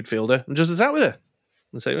character, he would field her and just attack with her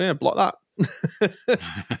and say, yeah, block that.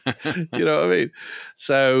 You know what I mean?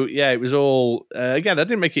 So yeah, it was all again, I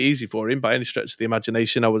didn't make it easy for him by any stretch of the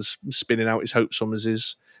imagination. I was spinning out his Hope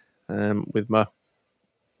Summerses with my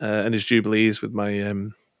and his Jubilees with my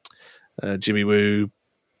Jimmy Woo,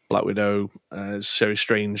 Black Widow, Sherry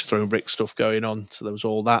Strange throwing brick stuff going on. So there was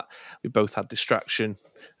all that. We both had distraction.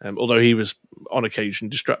 Although he was on occasion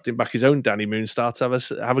distracting back his own Danny Moonstar to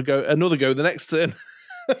have another go the next turn.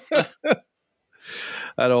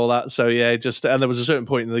 And all that. So yeah, and there was a certain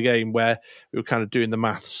point in the game where we were kind of doing the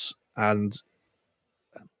maths, and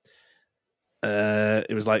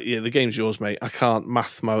it was like, yeah, the game's yours, mate. I can't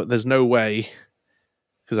math mode. There's no way,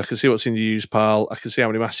 because I can see what's in your use pile. I can see how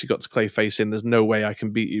many masks you got to Clayface in. There's no way I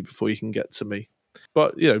can beat you before you can get to me.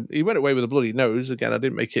 But, you know, he went away with a bloody nose. Again, I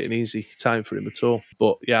didn't make it an easy time for him at all.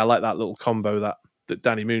 But yeah, I like that little combo that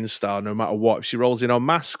Danny Moonstar, no matter what, if she rolls in on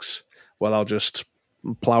masks, well, I'll just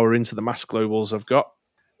plow her into the mask globals I've got.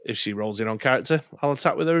 If she rolls in on character, I'll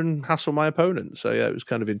attack with her and hassle my opponent. So yeah, it was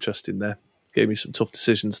kind of interesting there. Gave me some tough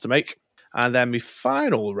decisions to make. And then my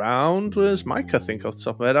final round was Mike, I think, off the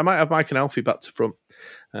top of my head. I might have Mike and Alfie back to front.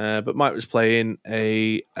 But Mike was playing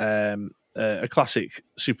a classic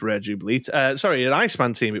Super Rare Jubilee. An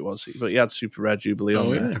Iceman team it was, but he had Super Rare Jubilee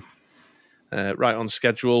on there. Right on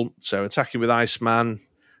schedule. So attacking with Iceman,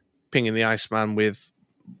 pinging the Iceman with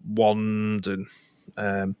Wand, and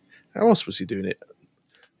how else was he doing it?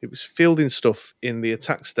 It was fielding stuff in the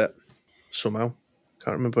attack step somehow.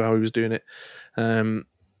 Can't remember how he was doing it.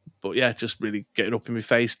 But yeah, just really getting up in my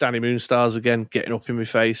face. Danny Moonstars again, getting up in my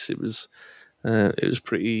face. It was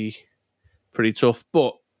pretty tough.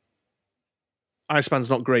 But Iceman's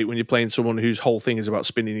not great when you're playing someone whose whole thing is about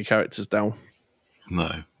spinning your characters down. No,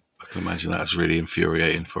 I can imagine that's really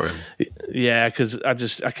infuriating for him. Yeah, because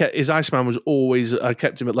his Iceman was always, I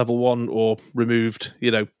kept him at level 1 or removed,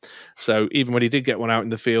 you know. So even when he did get one out in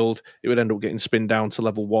the field, it would end up getting spinned down to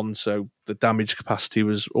level 1. So the damage capacity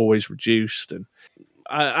was always reduced. And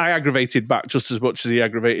I aggravated back just as much as he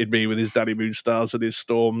aggravated me with his Danny Moonstars and his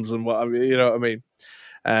Storms and what I mean, you know what I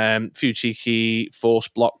mean? Few cheeky force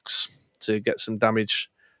blocks to get some damage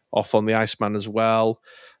off on the Iceman as well.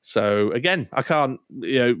 So again, I can't,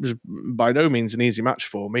 you know, it was by no means an easy match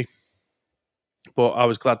for me, but I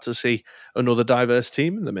was glad to see another diverse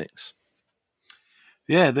team in the mix.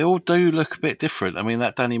 Yeah, they all do look a bit different. I mean,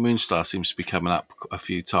 that Danny Moonstar seems to be coming up a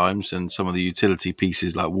few times, and some of the utility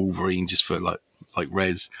pieces like Wolverine just for like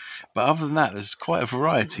res. But other than that, there's quite a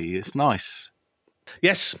variety. It's nice.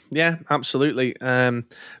 Yes, yeah, absolutely.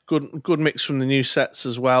 Good mix from the new sets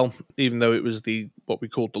as well. Even though it was what we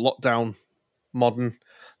called the lockdown modern,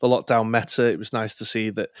 the lockdown meta, it was nice to see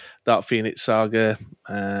that Dark Phoenix Saga,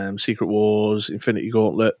 Secret Wars, Infinity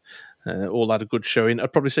Gauntlet, all had a good showing.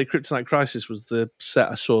 I'd probably say Kryptonite Crisis was the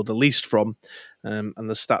set I saw the least from, and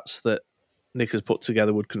the stats that Nick has put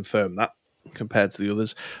together would confirm that compared to the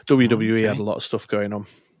others. WWE had a lot of stuff going on.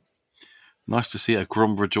 Nice to see a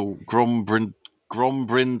Grombrindal's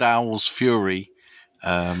Fury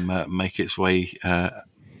make its way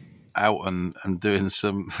out and doing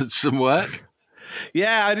some work.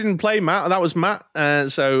 Yeah, I didn't play Matt. That was Matt.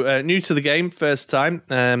 So new to the game, first time.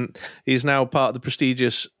 He's now part of the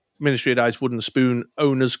prestigious Ministry of Dice Wooden Spoon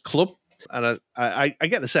Owners Club. And I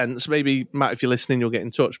get the sense, maybe, Matt, if you're listening, you'll get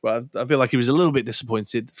in touch, but I feel like he was a little bit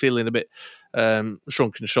disappointed, feeling a bit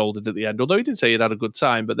shrunken shouldered at the end, although he did say he'd had a good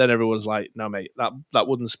time, but then everyone's like, no, mate, that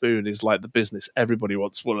wooden spoon is like the business. Everybody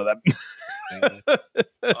wants one of them. Yeah.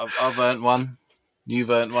 I've earned one. You've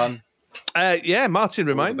earned one. Yeah, Martin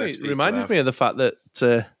reminded me of the fact that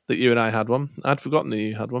you and I had one. I'd forgotten that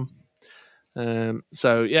you had one.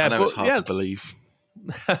 So yeah, I know it's hard to believe.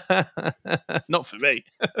 Not for me.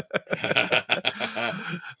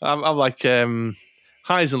 I'm like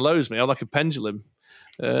highs and lows, me. I'm like a pendulum.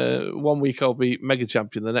 1 week I'll be mega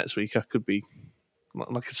champion. The next week I could be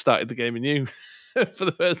like I started the game anew for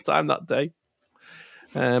the first time that day.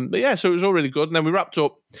 But yeah, so it was all really good. And then we wrapped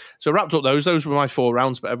up. So wrapped up those. Those were my 4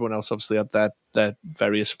 rounds, but everyone else obviously had their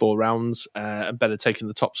various 4 rounds. And Ben had taken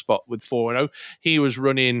the top spot with 4-0. He was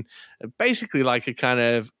running basically like a kind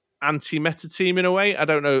of anti-meta team in a way. I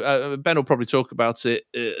don't know. Ben will probably talk about it,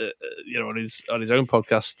 on his own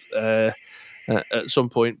podcast at some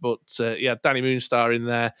point. But yeah, Danny Moonstar in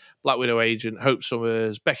there, Black Widow Agent, Hope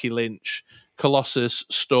Summers, Becky Lynch, Colossus,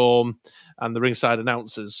 Storm, and the ringside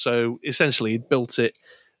announcers. So essentially, he'd built it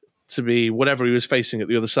to be whatever he was facing at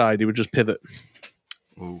the other side, he would just pivot.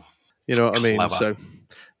 Ooh, you know what clever. I mean? So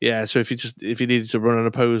yeah, so if you needed to run an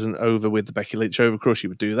opponent over with the Becky Lynch overcrush, he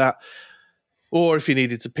would do that. Or if he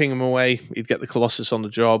needed to ping him away, he'd get the Colossus on the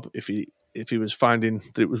job. If he was finding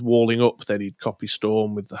that it was walling up, then he'd copy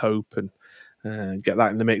Storm with the Hope and get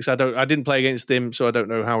that in the mix. I didn't play against him, so I don't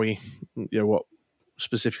know how what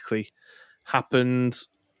specifically happened.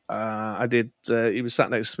 I did. He was sat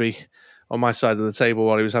next to me on my side of the table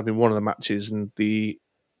while he was having one of the matches, and the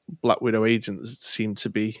Black Widow Agent seemed to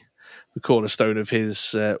be the cornerstone of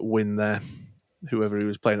his win there, whoever he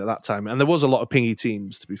was playing at that time. And there was a lot of pingy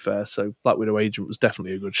teams, to be fair, so Black Widow Agent was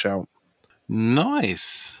definitely a good shout.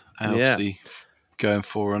 Nice. And obviously going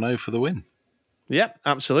 4-0 for the win. Yeah,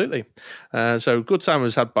 absolutely. So good time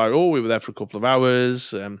was had by all. We were there for a couple of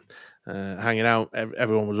hours, hanging out.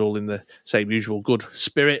 Everyone was all in the same usual good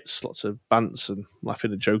spirits, lots of bants and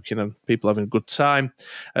laughing and joking and people having a good time.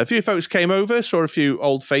 A few folks came over, saw a few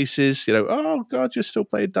old faces, oh God, you're still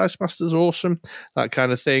playing Dice Masters, awesome, that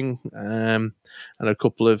kind of thing. And a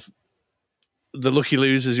couple of the lucky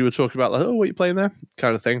losers you were talking about, like, oh, what are you playing there?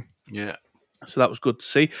 Kind of thing. Yeah. So that was good to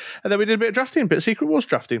see. And then we did a bit of drafting, a bit of Secret Wars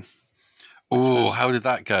drafting. Oh, how did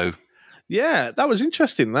that go? Yeah, that was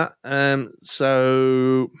interesting, that.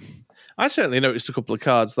 So I certainly noticed a couple of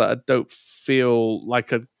cards that I don't feel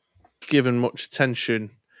like I'd given much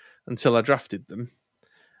attention until I drafted them.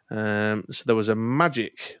 So there was a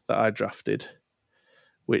Magic that I drafted,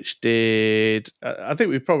 which did... I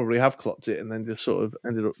think we probably have clocked it and then just sort of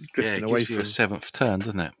ended up drifting away from it. It gives you a 7th turn,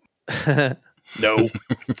 doesn't it? No.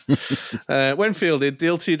 When fielded,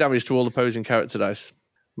 deal 2 damage to all opposing character dice.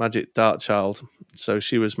 Magic Darkchild. So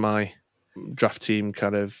she was my draft team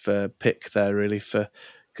kind of pick there, really, for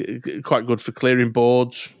quite good for clearing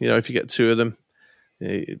boards. If you get 2 of them,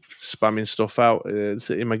 spamming stuff out.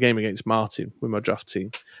 In my game against Martin with my draft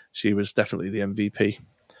team, she was definitely the MVP,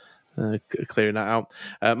 clearing that out.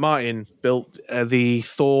 Martin built the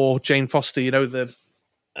Thor Jane Foster, the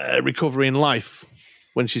recovery in life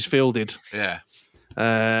when she's fielded. Yeah.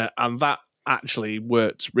 And that actually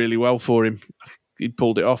worked really well for him. He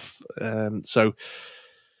pulled it off. So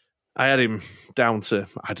I had him down to,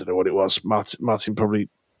 I don't know what it was. Martin probably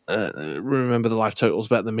remember the life totals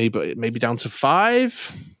better than me, but maybe down to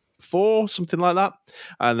 5, 4, something like that.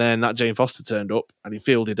 And then that Jane Foster turned up and he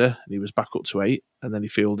fielded her and he was back up to 8. And then he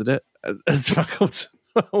fielded it and it's back up to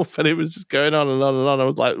 12. And it was just going on and on and on. I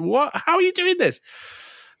was like, what? How are you doing this?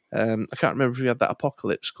 I can't remember if he had that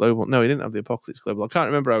Apocalypse Global. No, he didn't have the Apocalypse Global. I can't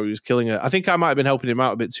remember how he was killing her. I think I might have been helping him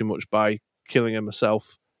out a bit too much by killing her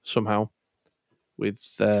myself somehow. With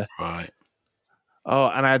right. Oh,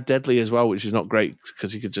 and I had Deadly as well, which is not great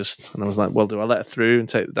because he could just... And I was like, well, do I let her through and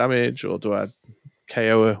take the damage, or do I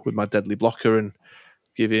KO her with my Deadly blocker and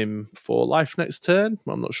give him 4 life next turn?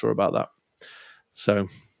 Well, I'm not sure about that. So,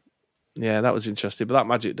 yeah, that was interesting. But that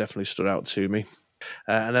Magic definitely stood out to me.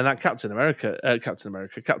 And then that Captain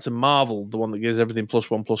Marvel, the one that gives everything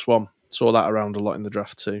 +1/+1. Saw that around a lot in the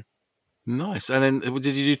draft too. Nice. And then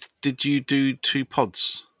did you do 2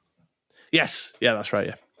 pods? Yes. Yeah, that's right,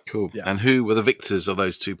 yeah. Cool. Yeah. And who were the victors of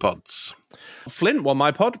those 2 pods? Flint won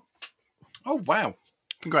my pod. Oh, wow.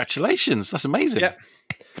 Congratulations. That's amazing. Yeah.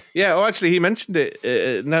 Yeah, well, actually, he mentioned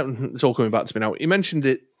it. Now it's all coming back to me now. He mentioned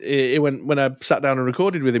it when I sat down and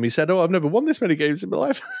recorded with him. He said, oh, I've never won this many games in my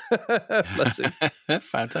life. Bless him.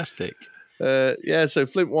 Fantastic. Yeah, so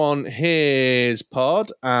Flint won his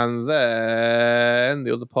pod, and then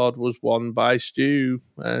the other pod was won by Stuart.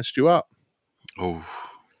 Oh,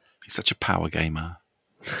 Such a power gamer.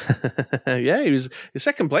 Yeah, he was in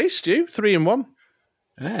second place, Stu, 3-1.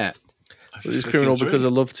 Yeah. With his Criminal Because I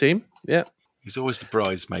Love team. Yeah. He's always the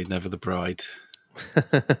bridesmaid, never the bride.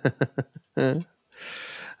 And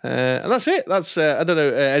that's it. That's I don't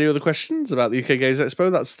know, any other questions about the UK Games Expo?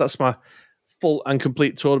 That's my full and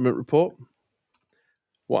complete tournament report.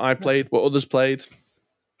 What I played, what others played,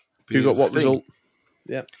 who got what result.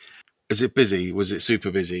 Yeah. Is it busy? Was it super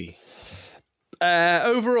busy?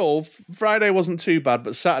 Overall, Friday wasn't too bad,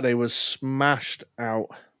 but Saturday was smashed out.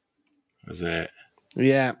 Was it?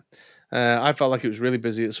 Yeah. I felt like it was really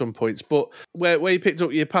busy at some points, but where you picked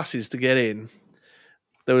up your passes to get in,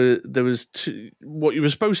 there was what you were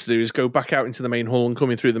supposed to do is go back out into the main hall and come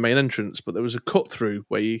in through the main entrance, but there was a cut through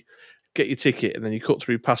where you get your ticket and then you cut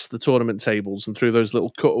through past the tournament tables and through those little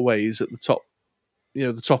cutaways at the top,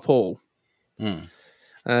 the top hall.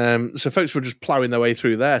 So folks were just ploughing their way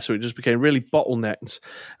through there, so it just became really bottlenecked.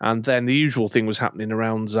 And then the usual thing was happening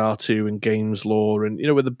around ZAR2 and Games Law and,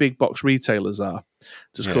 where the big box retailers are,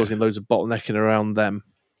 just causing loads of bottlenecking around them.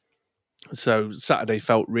 So Saturday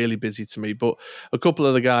felt really busy to me, but a couple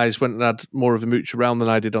of the guys went and had more of a mooch around than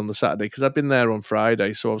I did on the Saturday because I'd been there on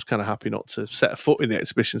Friday, so I was kind of happy not to set a foot in the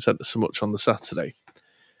exhibition centre so much on the Saturday.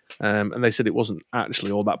 And they said it wasn't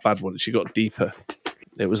actually all that bad once you got deeper.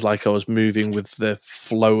 It was like I was moving with the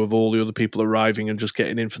flow of all the other people arriving and just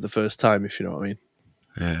getting in for the first time, if you know what I mean.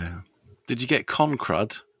 Yeah. Did you get con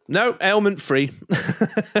crud? No, ailment free.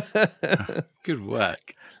 Good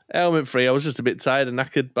work. Ailment free. I was just a bit tired and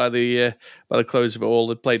knackered by the close of it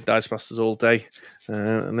all. I'd played Dice Masters all day,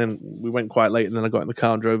 and then we went quite late, and then I got in the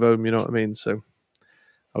car and drove home. You know what I mean? So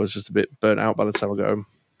I was just a bit burnt out by the time I got home.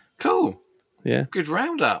 Cool. Yeah. Good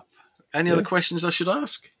roundup. Any other questions I should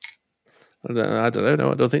ask? I don't know.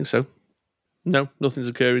 No, I don't think so. No, nothing's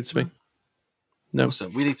occurring to me. No.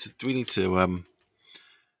 Awesome. We need to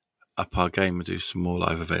up our game and do some more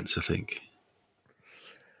live events, I think.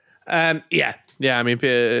 Yeah. I mean,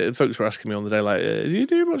 folks were asking me on the day, like, do you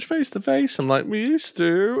do much face to face? I'm like, we used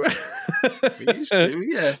to.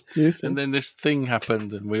 Yeah. And then this thing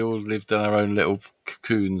happened, and we all lived in our own little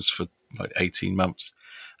cocoons for like 18 months.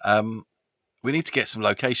 We need to get some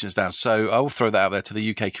locations down. So I will throw that out there to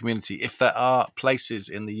the UK community. If there are places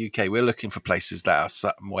in the UK, we're looking for places that are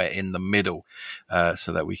somewhere in the middle,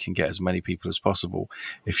 so that we can get as many people as possible.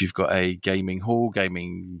 If you've got a gaming hall,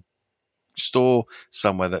 gaming store,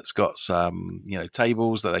 somewhere that's got some,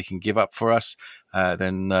 tables that they can give up for us,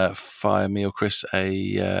 then fire me or Chris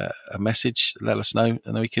a message, let us know,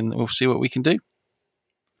 and then we'll see what we can do.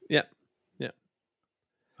 Yeah.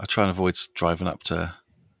 I'll try and avoid driving up to,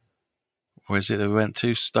 where is it that we went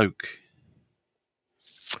to? Stoke.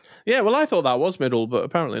 Yeah, well, I thought that was middle, but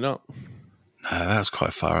apparently not. No, that was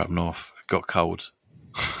quite far up north. It got cold.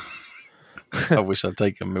 I wish I'd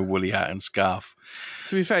taken my woolly hat and scarf.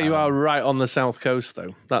 To be fair, you are right on the south coast,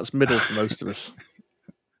 though. That's middle for most of us.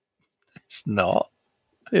 It's not.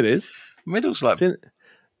 It is. Middle's like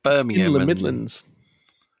Birmingham, in the and Midlands,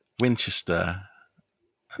 Winchester.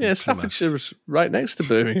 Yeah, Staffordshire's right next to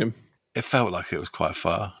Birmingham. It felt like it was quite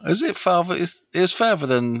far. Is it farther? It was further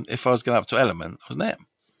than if I was going up to Element, wasn't it?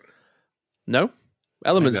 No,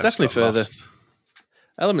 Element's definitely further. Lost.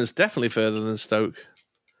 Element's definitely further than Stoke.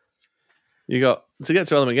 You got to get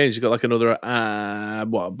to Element Games. You got like another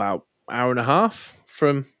about hour and a half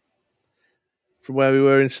from where we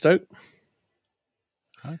were in Stoke.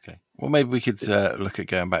 Okay. Well, maybe we could look at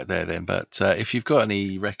going back there then. But if you've got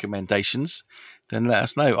any recommendations, then let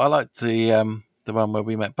us know. I liked the one where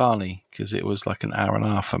we met Barney because it was like an hour and a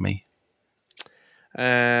half for me.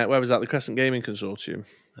 Where was that? The Crescent Gaming Consortium.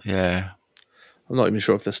 Yeah. I'm not even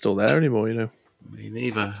sure if they're still there anymore. Me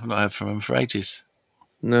neither. I've not heard from them for ages.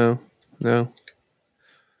 No. All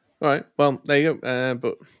right. Well, there you go.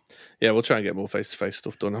 But yeah, we'll try and get more face-to-face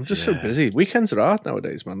stuff done. I'm just so busy. Weekends are hard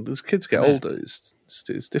nowadays, man. As kids get older, it's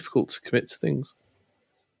difficult to commit to things.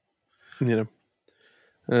 And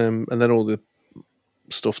then all the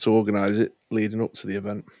stuff to organise it leading up to the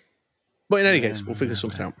event. But in any case, we'll figure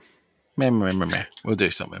something out. We'll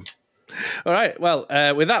do something. All right. Well,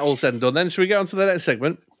 with that all said and done, then, shall we go on to the next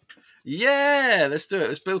segment? Yeah, let's do it.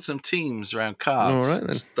 Let's build some teams around cards. All right,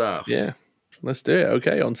 then. Stuff. Yeah, let's do it.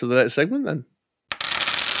 Okay, on to the next segment then.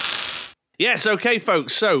 Yes, okay,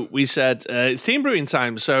 folks. So we said it's team brewing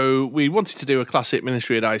time. So we wanted to do a classic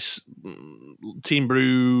Ministry of Dice team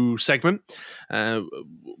brew segment.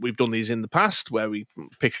 we've done these in the past where we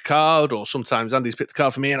pick a card, or sometimes Andy's picked a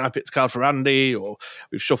card for me and I picked a card for Andy, or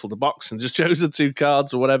we've shuffled a box and just chosen 2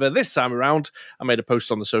 cards or whatever. This time around, I made a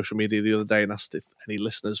post on the social media the other day and asked if any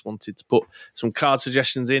listeners wanted to put some card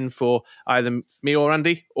suggestions in for either me or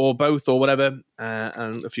Andy or both or whatever.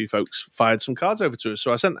 And a few folks fired some cards over to us.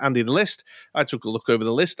 So I sent Andy the list. I took a look over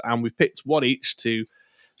the list and we picked one each to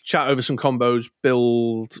chat over some combos,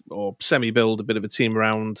 build or semi-build a bit of a team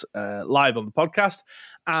around live on the podcast.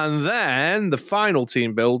 And then the final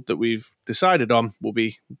team build that we've decided on, we'll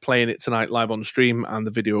be playing it tonight live on the stream, and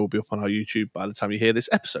the video will be up on our YouTube by the time you hear this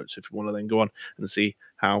episode. So if you want to then go on and see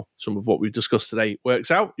how some of what we've discussed today works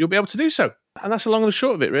out, you'll be able to do so. And that's the long and the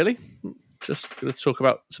short of it, really. Just going to talk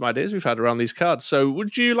about some ideas we've had around these cards. So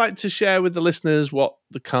would you like to share with the listeners what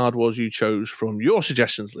the card was you chose from your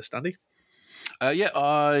suggestions list, Andy?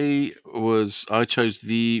 I chose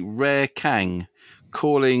the rare Kang,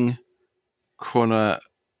 calling Chrono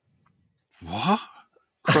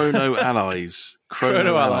Allies.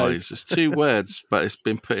 Chrono Allies. It's 2 words, but it's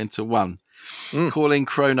been put into one. Calling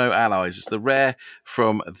Chrono Allies. It's the rare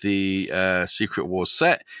from the Secret Wars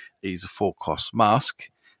set. He's a 4-cost mask.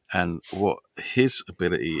 And what his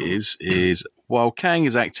ability is while Kang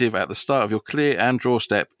is active at the start of your clear and draw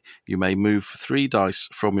step, you may move 3 dice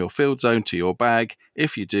from your field zone to your bag.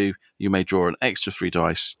 If you do, you may draw an extra 3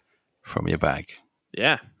 dice from your bag.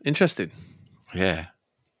 Yeah, interesting. Yeah.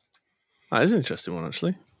 That is an interesting one,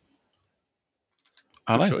 actually.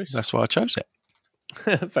 I know. Choice. That's why I chose it.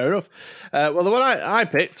 Fair enough. Well, the one I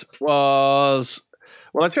picked was...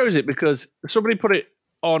 Well, I chose it because somebody put it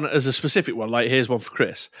on as a specific one, like here's one for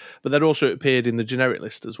Chris, but then also it appeared in the generic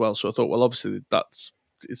list as well. So I thought, well, obviously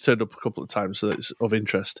it's turned up a couple of times, so it's of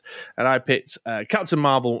interest. And I picked Captain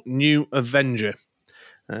Marvel, New Avenger.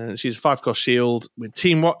 She's a 5-cost shield with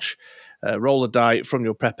Team Watch. Roll a die from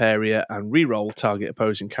your prep area and re-roll target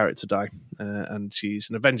opposing character die. And she's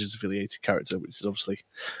an Avengers affiliated character, which is obviously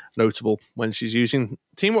notable when she's using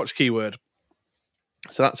Team Watch keyword.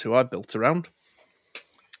 So that's who I built around.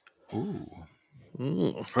 Ooh.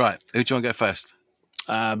 Right, who do you want to go first?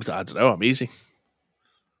 I don't know, I'm easy.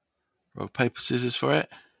 Rock, paper, scissors for it?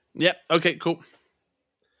 Yep, okay, cool.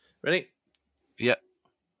 Ready? Yep.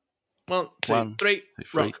 1, 2, 3,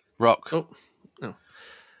 rock. Oh, no.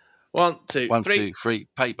 1, 2, 1, 3. 2, 3,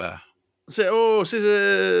 paper.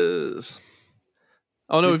 Scissors.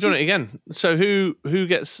 Oh no, we've done it again. So who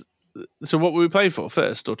gets... So what were we playing for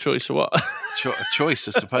first, or choice, or what? Choice,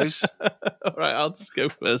 I suppose. All right, I'll just go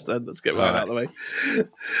first then. Let's get mine out of the way.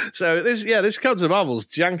 So this Captain Marvel's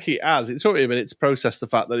janky as it took me a minute to process the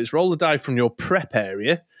fact that it's roll the die from your prep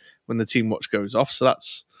area when the Team Watch goes off. So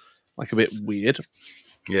that's like a bit weird.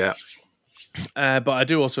 Yeah. But I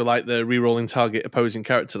do also like the re-rolling target opposing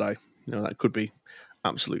character die. You know, that could be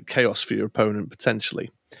absolute chaos for your opponent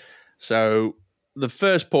potentially. So the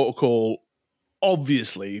first protocol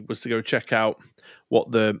obviously was to go check out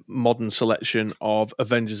what the modern selection of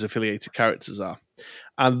Avengers affiliated characters are.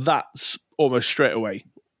 And that's almost straight away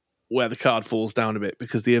where the card falls down a bit,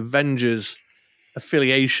 because the Avengers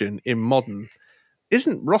affiliation in modern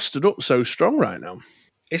isn't rostered up so strong right now.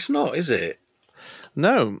 It's not, is it?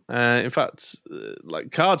 No. In fact,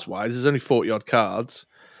 like cards-wise, there's only 40-odd cards.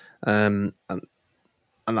 And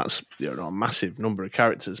that's not a massive number of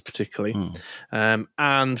characters, particularly.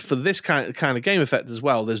 And for this kind of game effect as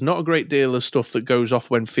well, there's not a great deal of stuff that goes off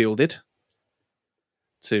when fielded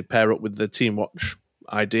to pair up with the Team Watch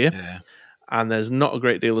idea. Yeah. And there's not a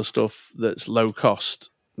great deal of stuff that's low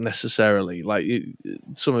cost necessarily. Like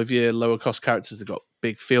some of your lower cost characters, they've got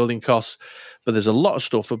big fielding costs, but there's a lot of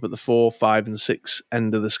stuff up at the 4, 5, and 6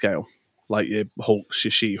 end of the scale, like your Hulks,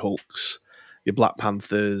 your She-Hulks, your Black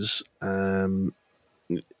Panthers, a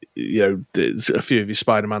few of your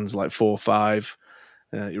Spider-Mans like 4 or 5,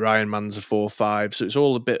 your Iron Man's a 4 or 5, so it's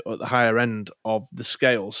all a bit at the higher end of the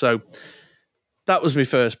scale. So that was my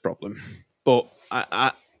first problem. But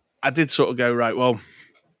I did sort of go, right, well,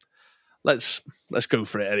 let's go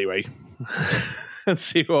for it anyway and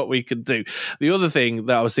see what we can do. The other thing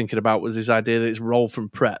that I was thinking about was this idea that it's roll from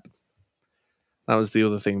prep. That was the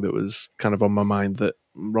other thing that was kind of on my mind, that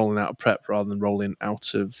rolling out of prep rather than rolling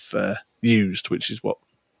out of used, which is what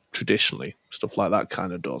traditionally stuff like that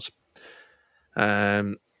kind of does.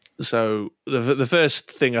 So the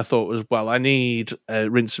first thing I thought was, well, I need a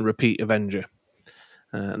rinse and repeat Avenger.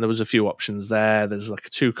 And there was a few options there. There's like a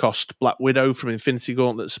 2-cost Black Widow from Infinity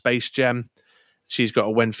Gauntlet Space Gem. She's got a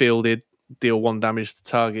when fielded, deal 1 damage to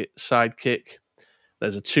target sidekick.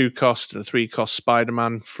 There's a 2-cost and a 3-cost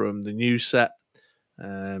Spider-Man from the new set.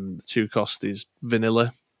 The 2-cost is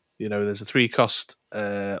vanilla. You know, there's a 3-cost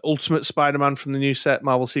Ultimate Spider-Man from the new set,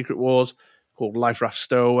 Marvel Secret Wars, called Life Raft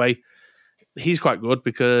Stowaway. He's quite good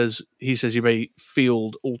because he says you may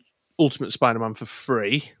field Ultimate Spider-Man for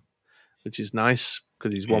free, which is nice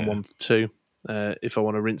because he's 1/1 if I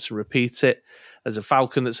want to rinse and repeat it. There's a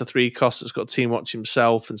Falcon that's a 3 cost that's got Team Watch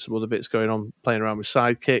himself and some other bits going on, playing around with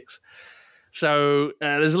sidekicks. So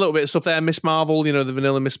there's a little bit of stuff there. Miss Marvel, the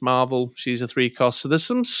vanilla Miss Marvel, she's a 3 cost. So there's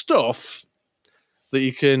some stuff that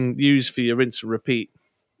you can use for your rinse and repeat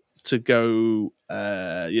to go,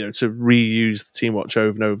 to reuse the Team Watch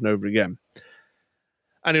over and over and over again.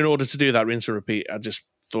 And in order to do that rinse and repeat, I just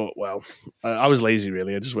thought, I was lazy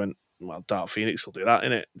really. I just went, Dark Phoenix will do that,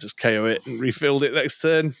 innit? Just KO it and refilled it next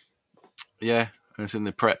turn. Yeah, and it's in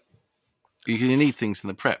the prep. You need things in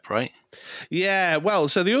the prep, right? Yeah, well,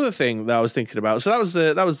 so the other thing that I was thinking about, so that was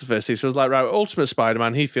the first thing. So I was like, right, Ultimate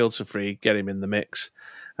Spider-Man, he fields for free, get him in the mix.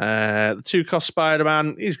 The 2-cost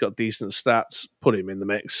Spider-Man, he's got decent stats, put him in the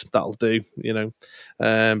mix. That'll do,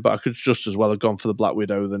 But I could just as well have gone for the Black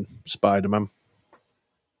Widow than Spider-Man.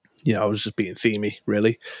 I was just being themey,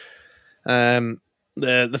 really.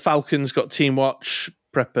 The Falcon's got Team Watch,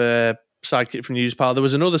 prep a sidekick from News Pile. There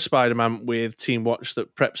was another Spider-Man with Team Watch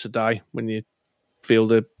that preps a die when you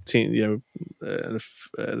field a team, an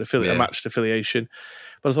affiliate, a matched affiliation.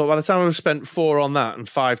 But I thought by the time I've spent 4 on that and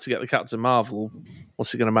 5 to get the Captain Marvel,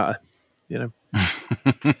 what's it going to matter?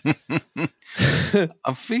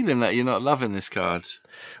 I'm feeling that you're not loving this card.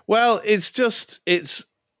 Well, I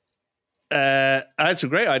had some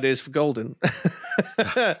great ideas for Golden,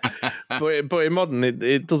 but in Modern,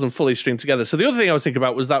 it doesn't fully string together. So the other thing I was thinking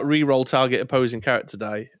about was that re-roll target opposing character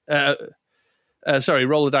die. Roll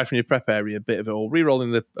the die from your prep area, bit of it all.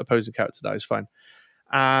 Re-rolling the opposing character die is fine.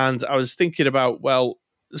 And I was thinking about,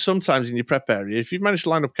 sometimes in your prep area, if you've managed to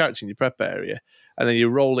line up a character in your prep area and then you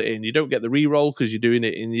roll it in, you don't get the re-roll because you're doing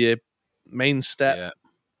it in your main step.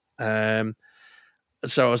 Yeah.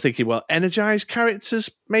 So I was thinking, energize characters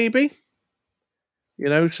maybe.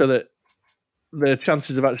 So that the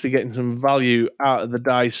chances of actually getting some value out of the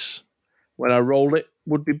dice when I roll it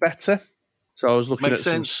would be better. So I was looking Makes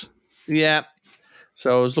at sense.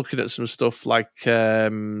 So I was looking at some stuff like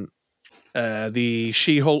the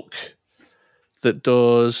She-Hulk that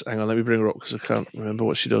does. Hang on, let me bring her up because I can't remember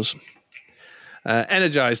what she does.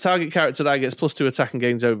 Energize. Target character die gets +2 attack and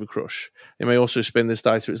gains Overcrush. It may also spin this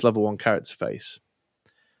die to its level 1 character face.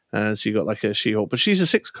 So you got like a She-Hulk, but she's a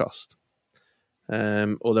 6 cost.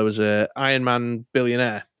 Or there was a Iron Man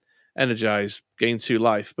billionaire, Energize, gain 2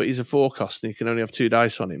 life, but he's a 4 cost and you can only have 2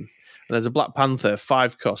 dice on him. And there's a Black Panther,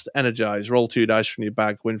 5 cost, Energize, roll 2 dice from your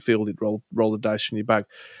bag. When fielded, roll the dice from your bag.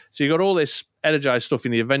 So you got all this Energize stuff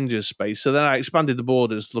in the Avengers space. So then I expanded the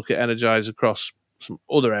borders to look at Energize across some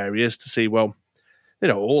other areas to see, they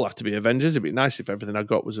don't all have to be Avengers. It'd be nice if everything I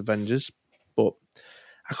got was Avengers. But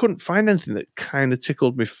I couldn't find anything that kind of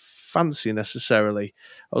tickled me fancy necessarily.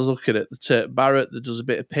 I was looking at the Turt Barrett that does a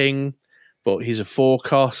bit of ping, but he's a 4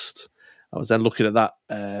 cost. I was then looking at that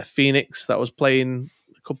Phoenix that I was playing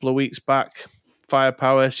a couple of weeks back.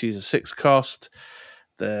 Firepower, she's a 6 cost.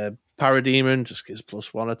 The Parademon just gives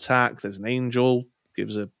 +1 attack. There's an Angel,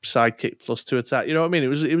 gives a sidekick +2 attack. You know what I mean?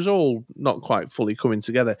 It was all not quite fully coming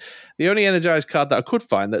together. The only energized card that I could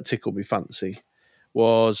find that tickled me fancy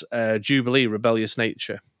was Jubilee, Rebellious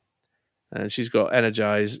Nature. And she's got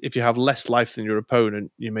Energize. If you have less life than your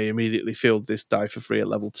opponent, you may immediately field this die for free at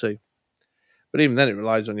level 2. But even then, it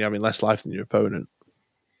relies on you having less life than your opponent.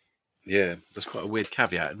 Yeah, that's quite a weird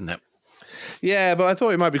caveat, isn't it? Yeah, but I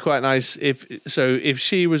thought it might be quite nice if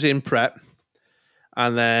she was in prep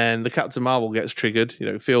and then the Captain Marvel gets triggered,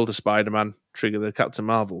 field a Spider-Man, trigger the Captain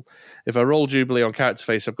Marvel. If I roll Jubilee on character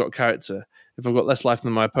face, I've got character. If I've got less life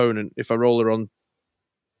than my opponent, if I roll her on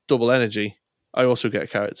double energy, I also get a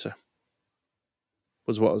character.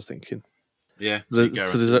 Was what I was thinking. Yeah. So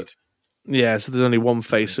there's only one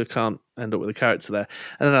face, so I can't end up with a character there.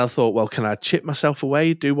 And then I thought, can I chip myself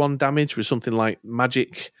away, do 1 damage with something like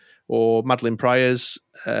Magic or Madeline Pryor's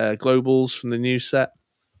Globals from the new set?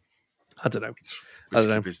 I don't know.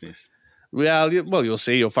 Risky business. Well, you'll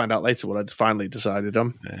see. You'll find out later what I'd finally decided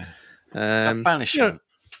on. Yeah. Banishment.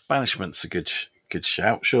 Banishment's a good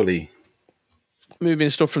shout, surely. Moving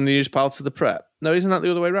stuff from the used pile to the prep. No, isn't that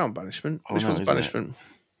the other way around? Banishment. Which one's banishment?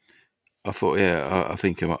 I thought, I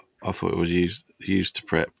think I thought it was used to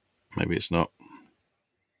prep. Maybe it's not.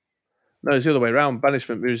 No, it's the other way around.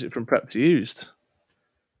 Banishment moves it from prep to used.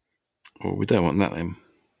 Well, we don't want that then.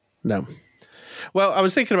 No. Well, I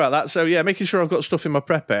was thinking about that. So yeah, making sure I've got stuff in my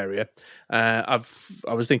prep area. I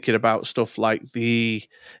was thinking about stuff like the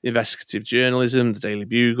investigative journalism, the Daily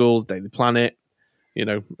Bugle, Daily Planet.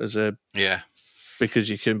 As a because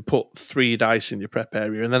you can put 3 dice in your prep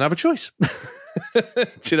area and then have a choice. Do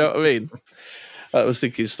you know what I mean? I was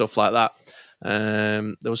thinking stuff like that.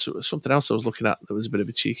 There was something else I was looking at that was a bit of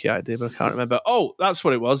a cheeky idea, but I can't remember. Oh, that's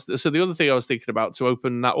what it was. So the other thing I was thinking about to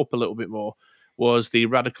open that up a little bit more was the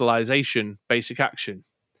radicalization basic action,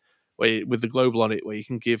 where with the global on it, where you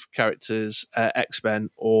can give characters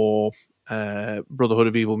X-Men or Brotherhood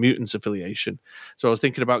of Evil Mutants affiliation. So I was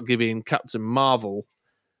thinking about giving Captain Marvel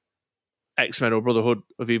X-Men or Brotherhood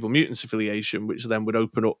of Evil Mutants affiliation, which then would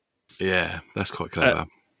open up that's quite clever.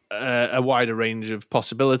 A wider range of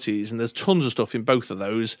possibilities. And there's tons of stuff in both of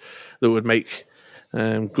those that would make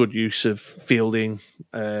good use of fielding,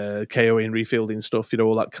 KOing, refielding stuff,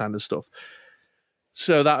 all that kind of stuff.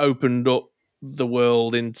 So that opened up the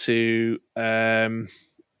world into a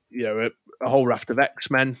whole raft of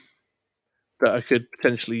X-Men that I could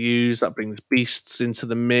potentially use. That brings beasts into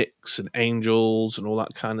the mix and angels and all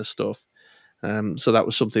that kind of stuff. So that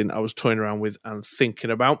was something I was toying around with and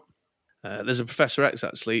thinking about. There's a Professor X,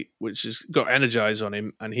 actually, which has got Energize on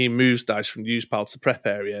him, and he moves dice from use pile to prep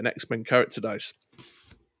area and X-Men character dice.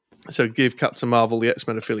 So give Captain Marvel the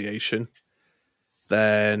X-Men affiliation,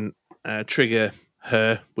 then trigger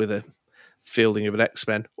her with a fielding of an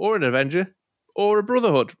X-Men or an Avenger or a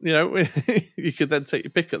Brotherhood. You could then take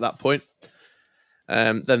your pick at that point.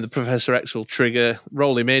 Then the Professor X will trigger,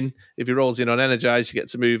 roll him in. If he rolls in on Energize, you get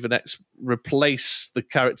to move an X, replace the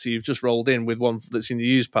character you've just rolled in with one that's in your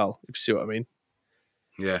use pile, if you see what I mean.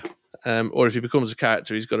 Yeah. Or if he becomes a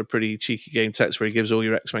character, he's got a pretty cheeky game text where he gives all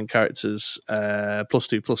your X-Men characters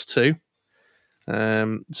 +2/+2.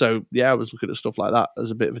 So, I was looking at stuff like that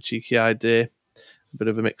as a bit of a cheeky idea, a bit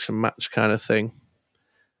of a mix and match kind of thing.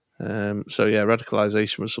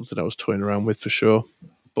 Radicalization was something I was toying around with for sure.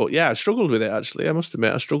 But I struggled with it, actually. I must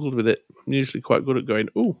admit, I struggled with it. I'm usually quite good at going,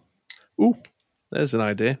 ooh, there's an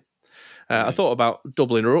idea. I thought about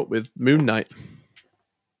doubling her up with Moon Knight.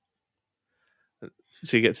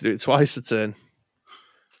 So you get to do it twice a turn.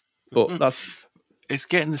 But it's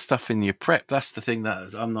getting the stuff in your prep. That's the thing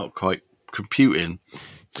that I'm not quite computing.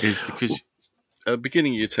 Is because at the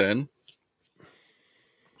beginning of your turn,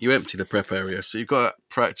 you empty the prep area. So you've got to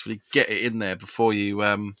practically get it in there before you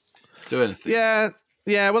do anything.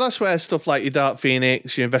 Yeah, well, that's where stuff like your Dark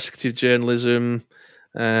Phoenix, your investigative journalism,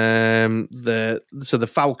 the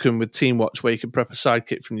Falcon with Team Watch, where you can prep a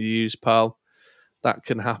sidekick from your use pile, that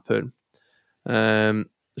can happen. So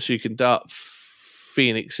you can Dark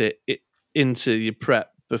Phoenix it into your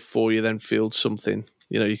prep before you then field something.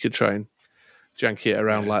 You could try and janky it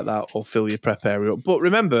around like that or fill your prep area up. But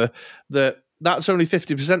remember that that's only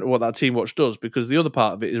 50% of what that Team Watch does, because the other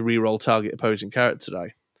part of it is reroll target opposing character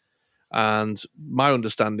die. And my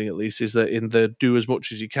understanding, at least, is that in the do as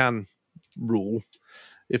much as you can rule,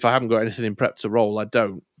 if I haven't got anything in prep to roll, I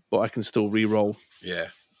don't, but I can still re-roll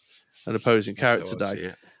an opposing character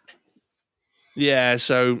die. Yeah,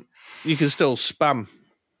 so you can still spam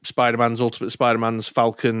Spider-Man's, Ultimate Spider-Man's,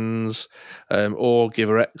 Falcons, or give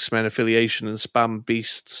her X-Men affiliation and spam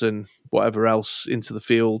Beasts and whatever else into the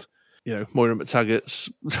field. Moira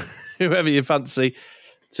McTaggart's, whoever you fancy,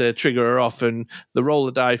 to trigger her off, and the roll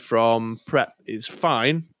of die from prep is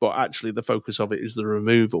fine, but actually the focus of it is the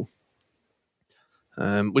removal,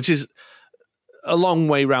 which is a long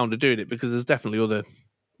way round of doing it, because there's definitely other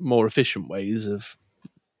more efficient ways of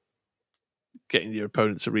getting your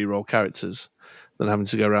opponent to reroll characters than having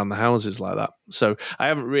to go around the houses like that. So I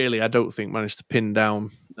haven't really, I don't think, managed to pin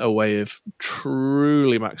down a way of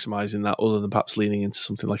truly maximising that, other than perhaps leaning into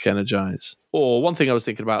something like Energize. Or one thing I was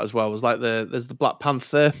thinking about as well was like there's the Black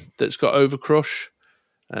Panther that's got Overcrush,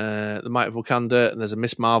 the Might of Wakanda, and there's a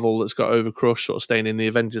Miss Marvel that's got Overcrush, sort of staying in the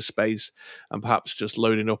Avengers space, and perhaps just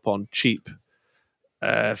loading up on cheap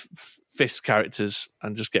fist characters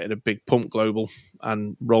and just getting a big pump global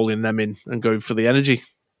and rolling them in and going for the energy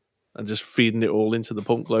and just feeding it all into the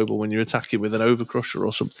pump global when you're attacking with an Overcrusher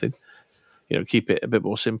or something. Keep it a bit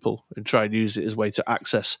more simple and try and use it as a way to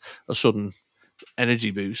access a sudden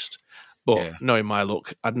energy boost. But knowing my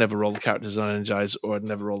luck, I'd never roll the characters on Energize, or I'd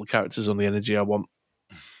never roll the characters on the energy I want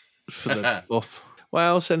for the buff.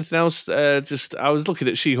 Well, so anything else? I was looking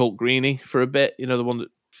at She-Hulk Greenie for a bit, the one that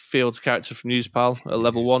fields character from Newspal at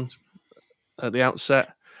level 1 at the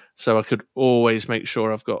outset. So I could always make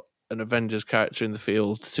sure I've got an Avengers character in the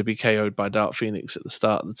field to be KO'd by Dark Phoenix at the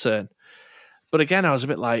start of the turn. But again, I was a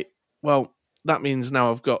bit like, well, that means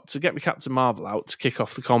now I've got to get my Captain Marvel out to kick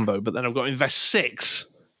off the combo, but then I've got to invest 6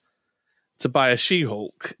 to buy a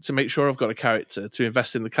She-Hulk to make sure I've got a character to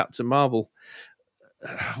invest in the Captain Marvel.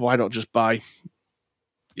 Why not just buy,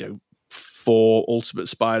 4 Ultimate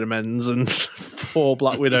Spider-Mens and 4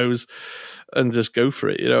 Black Widows and just go for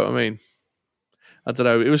it? You know what I mean? I don't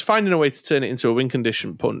know. It was finding a way to turn it into a win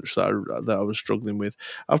condition punch that I was struggling with.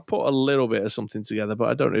 I've put a little bit of something together, but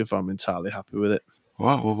I don't know if I'm entirely happy with it.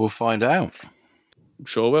 Well, we'll find out.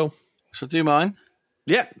 Sure will. Shall I do mine?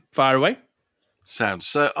 Yeah, fire away. Sounds.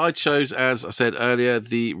 So I chose, as I said earlier,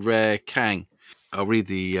 the rare Kang. I'll read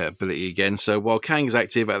the ability again. So while Kang is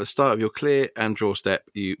active at the start of your clear and draw step,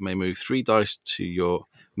 you may move 3 dice to your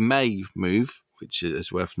may move, which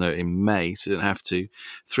is worth noting, may, so you don't have to.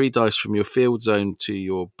 3 dice from your field zone to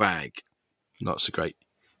your bag. Not so great.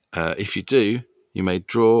 If you do, you may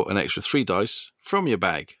draw an extra 3 dice from your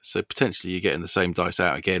bag. So potentially you're getting the same dice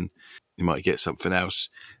out again. You might get something else.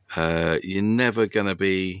 You're never going to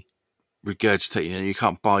be regurgitating. You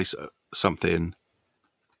can't buy something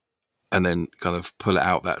and then kind of pull it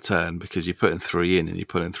out that turn because you're putting 3 in and you're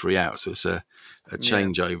putting 3 out. So it's a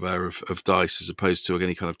changeover of dice as opposed to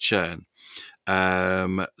any kind of churn.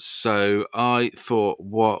 So I thought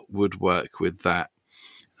what would work with that,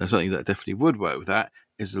 and something that definitely would work with that,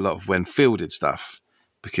 is a lot of when fielded stuff,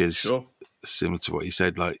 because similar to what you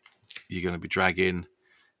said, like you're going to be dragging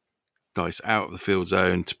dice out of the field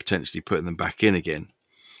zone to potentially putting them back in again.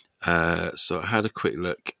 So I had a quick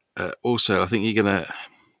look. Also, I think you're gonna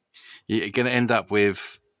end up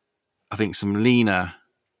with, I think, some leaner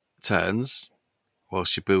turns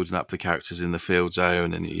whilst you're building up the characters in the field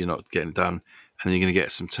zone and you're not getting it done. And then you're going to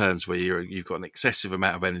get some turns where you've got an excessive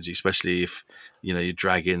amount of energy, especially if you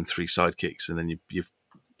drag in 3 sidekicks and then you're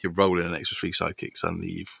rolling an extra 3 sidekicks.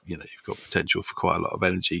 Suddenly you've got potential for quite a lot of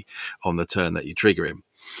energy on the turn that you trigger him.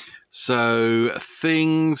 So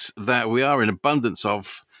things that we are in abundance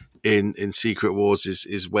of in Secret Wars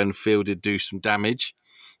is when fielded, do some damage.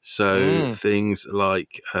 So things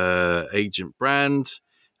like Agent Brand,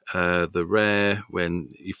 the rare,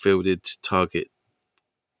 when you fielded, target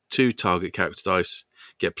 2 target character dice,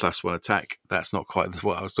 get +1 attack. That's not quite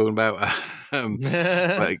what I was talking about.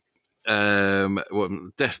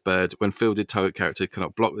 Deathbird, when fielded, target character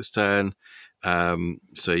cannot block this turn.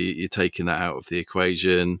 So you're taking that out of the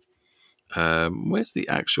equation. Where's the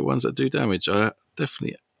actual ones that do damage? I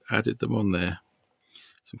definitely added them on there.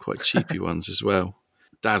 Some quite cheapy ones as well.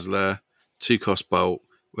 Dazzler, 2 cost bolt.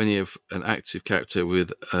 When you have an active character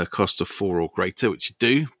with a cost of 4 or greater, which you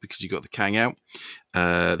do because you got the Kang out,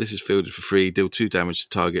 this is fielded for free. Deal 2 damage to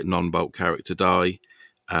target non-bolt character die.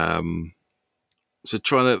 So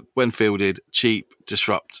trying to, when fielded, cheap,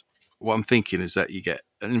 disrupt. What I'm thinking is that you get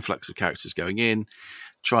an influx of characters going in,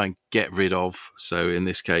 try and get rid of. So in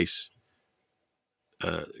this case,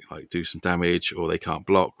 like do some damage, or they can't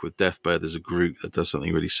block. With Deathbird, there's a group that does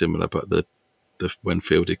something really similar, but the when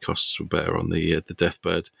fielded costs were better on the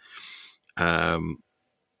Deathbird. To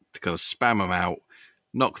kind of spam them out,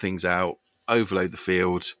 knock things out, overload the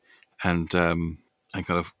field, and kind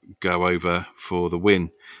of go over for the win,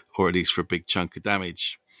 or at least for a big chunk of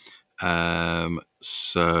damage.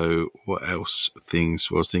 So what else things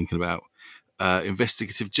I was thinking about?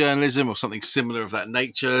 Investigative journalism or something similar of that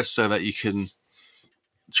nature, so that you can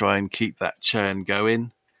try and keep that churn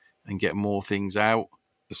going and get more things out.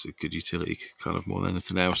 It's a good utility, kind of more than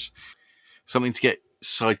anything else. Something to get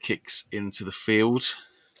sidekicks into the field.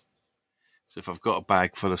 So if I've got a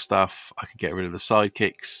bag full of stuff, I can get rid of the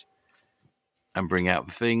sidekicks and bring out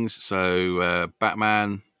the things. So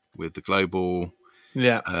Batman with the global.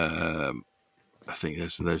 Yeah. I think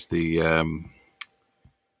there's the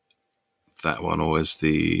that one, or is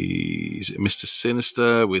it Mr.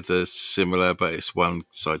 Sinister with a similar, but it's one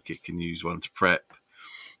sidekick can use one to prep.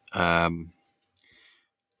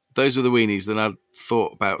 Those were the weenies. Then I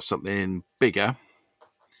thought about something bigger,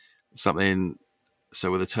 something.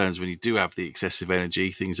 So with the turns when you do have the excessive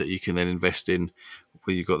energy, things that you can then invest in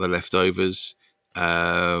when you've got the leftovers.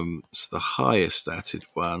 So the highest statted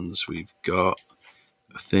ones we've got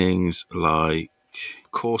are things like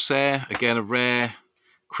Corsair, again a rare,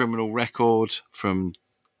 criminal record from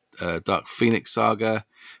Dark Phoenix Saga.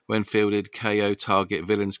 When fielded, KO target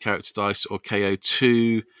villain's character dice or KO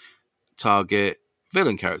 2 target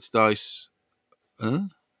villain character dice.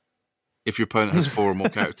 If your opponent has 4 or more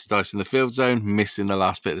character dice in the field zone, missing the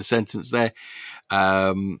last bit of the sentence there.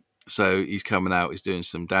 So he's coming out, he's doing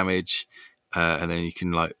some damage, and then you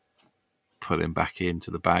can like put him back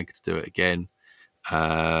into the bag to do it again.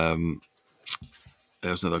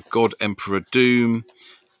 There's another God Emperor Doom.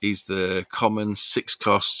 He's the common 6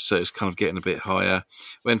 costs, so it's kind of getting a bit higher.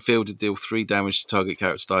 When fielded, deal 3 damage to target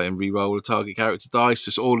character die and re-roll a target character die. So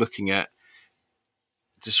it's all looking at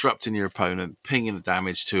disrupting your opponent, pinging the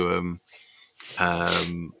damage to them,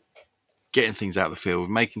 getting things out of the field,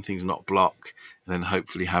 making things not block, and then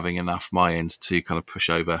hopefully having enough my end to kind of push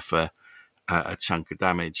over for a chunk of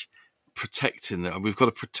damage. Protecting that, we've got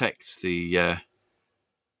to protect the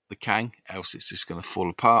the Kang, else it's just going to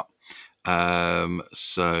fall apart.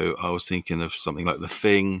 So I was thinking of something like the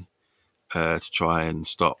Thing to try and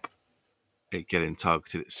stop it getting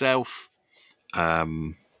targeted itself. That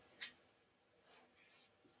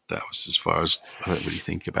was as far as I don't really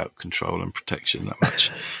think about control and protection that much,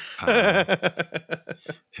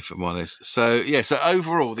 if I'm honest. So so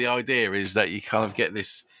overall, the idea is that you kind of get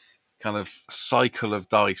this kind of cycle of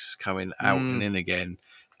dice coming out and in again.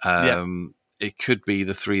 It could be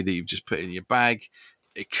the 3 that you've just put in your bag.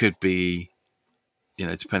 It could be,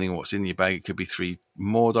 depending on what's in your bag, it could be 3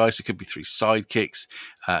 more dice. It could be 3 sidekicks,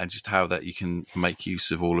 and just how that you can make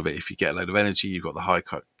use of all of it. If you get a load of energy, you've got the high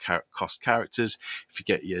cost characters. If you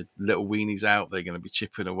get your little weenies out, they're going to be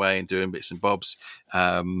chipping away and doing bits and bobs.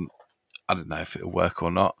 I don't know if it'll work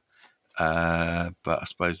or not, but I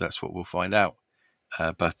suppose that's what we'll find out.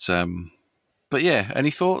 But yeah,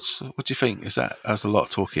 any thoughts? What do you think? That was a lot of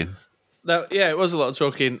talking. It was a lot of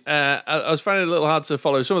talking. I was finding it a little hard to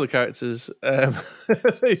follow some of the characters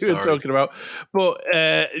that you were talking about, but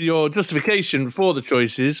your justification for the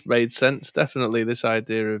choices made sense. Definitely, this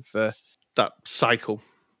idea of that cycle,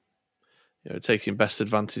 taking best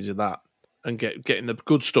advantage of that and getting the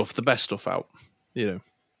good stuff, the best stuff out, and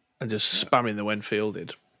just spamming the when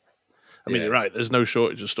fielded. I mean, you're right. There's no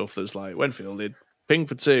shortage of stuff that's like when fielded. Ping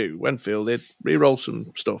for 2, when fielded, re-roll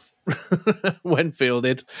some stuff. When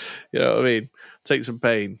fielded, you know what I mean? Take some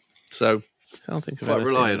pain. So I don't think of quite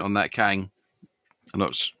reliant on that Kang.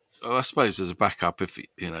 I suppose as a backup, if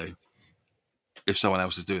someone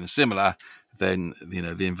else is doing a similar, then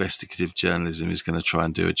the investigative journalism is going to try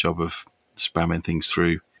and do a job of spamming things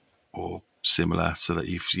through or similar, so that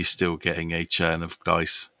you're still getting a churn of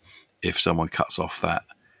dice if someone cuts off that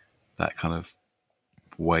kind of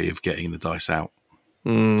way of getting the dice out.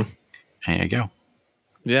 There you go.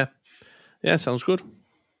 Yeah, sounds good.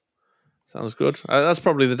 That's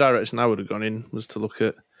probably the direction I would have gone in, was to look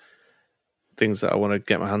at things that I want to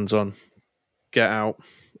get my hands on, get out,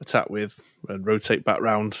 attack with, and rotate back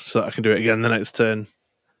round so that I can do it again the next turn.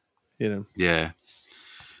 Yeah,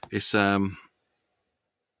 it's not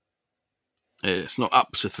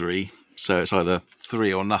up to 3, so it's either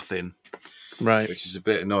 3 or nothing, right? Which is a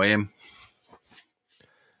bit annoying.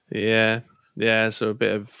 Yeah. So a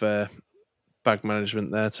bit of bag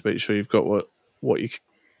management there to make sure you've got what you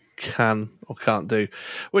can or can't do,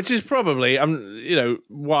 which is probably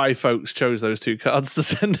why folks chose those 2 cards to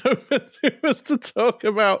send over to us to talk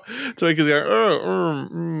about, to make us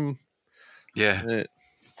go yeah,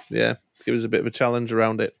 give us a bit of a challenge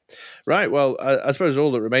around it. Right, well, I suppose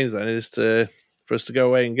all that remains then is for us to go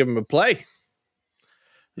away and give them a play.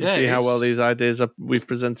 See how well these ideas we've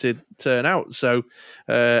presented turn out. So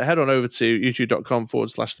head on over to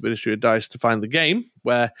youtube.com/the Ministry of Dice to find the game,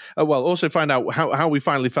 where also find out how we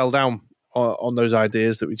finally fell down on those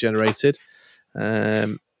ideas that we generated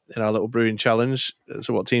in our little brewing challenge.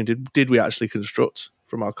 So what team did we actually construct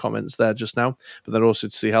from our comments there just now, but then also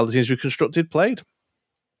to see how the teams we constructed played.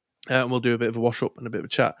 And we'll do a bit of a wash up and a bit of a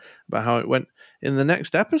chat about how it went in the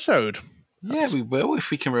next episode. We will, if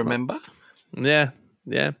we can remember. Yeah.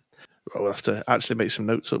 Well, we'll have to actually make some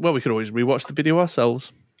notes. Well, we could always rewatch the video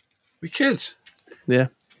ourselves. We could. Yeah.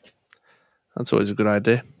 That's always a good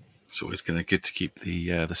idea. It's always good to keep the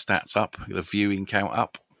stats up, the viewing count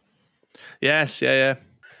up. Yes, yeah.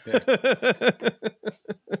 That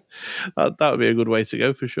would be a good way to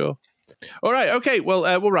go for sure. All right, okay. Well,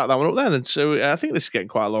 we'll wrap that one up then. And so I think this is getting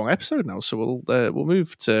quite a long episode now. So we'll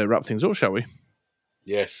move to wrap things up, shall we?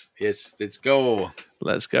 Yes. Let's go.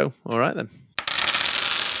 Let's go. All right then.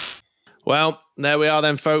 Well, there we are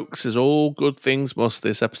then, folks. As all good things must,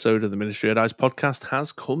 this episode of the Ministry of Dice podcast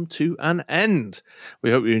has come to an end.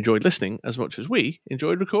 We hope you enjoyed listening as much as we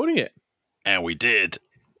enjoyed recording it. And we did.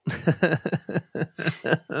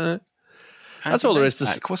 That's all there is to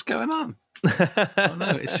say. What's going on? Oh,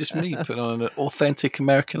 no, it's just me putting on an authentic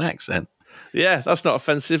American accent. Yeah, that's not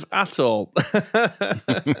offensive at all. I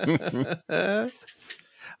don't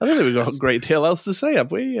think we've got a great deal else to say,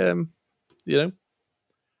 have we?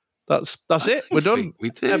 That's it. We're done.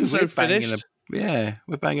 We do. Episode finished. We're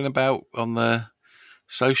banging about on the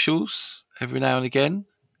socials every now and again.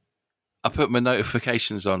 I put my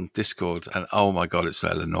notifications on Discord, and oh my god, it's so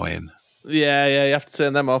annoying. Yeah, you have to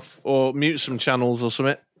turn them off or mute some channels or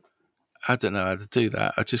something. I don't know how to do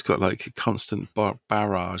that. I just got like a constant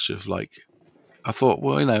barrage of like. I thought,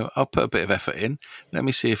 well, I'll put a bit of effort in. Let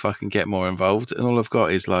me see if I can get more involved, and all I've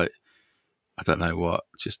got is like, I don't know what,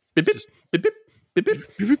 just beep, beep, beep, beep. Beep, beep,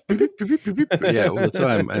 beep, beep, beep, beep, beep, beep. Yeah, all the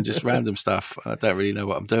time, and just random stuff. I don't really know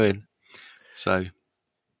what I'm doing. So I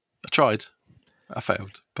tried. I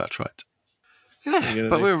failed, but I tried. Yeah,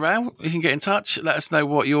 but we're around. You can get in touch. Let us know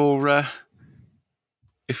what your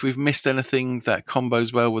if we've missed anything that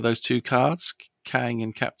combos well with those two cards, Kang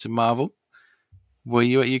and Captain Marvel. Were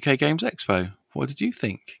you at UK Games Expo? What did you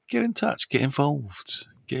think? Get in touch. Get involved.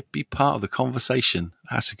 Be part of the conversation.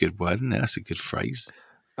 That's a good word, isn't it? That's a good phrase.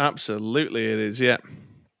 Absolutely, it is. Yeah.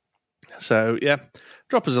 So yeah,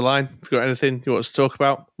 drop us a line if you've got anything you want us to talk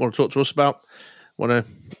about, want to talk to us about, want to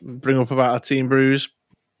bring up about our team brews,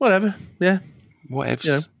 whatever. Yeah. Whatevs.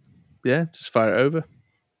 You know, yeah, just fire it over.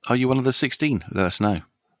 Are you one of the 16? Let us know.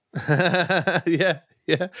 Yeah.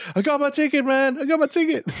 I got my ticket, man. I got my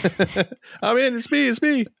ticket. I'm in. It's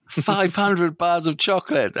me. 500 bars of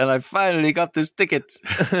chocolate, and I finally got this ticket.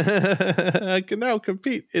 I can now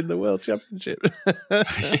compete in the World Championship.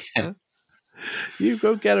 Yeah. You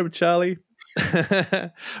go get him, Charlie. All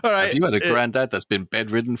right. Have you had a granddad that's been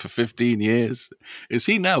bedridden for 15 years? Is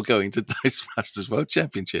he now going to Dice Masters World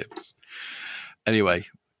Championships? Anyway,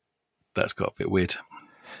 that's got a bit weird.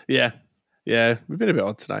 Yeah, we've been a bit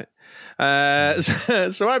odd tonight.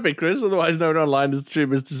 So I've been Chris, otherwise known online as the True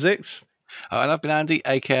Mr. Six. And I've been Andy,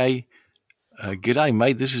 a.k.a. G'day,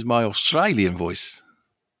 mate. This is my Australian voice.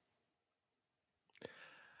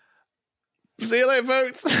 See you later,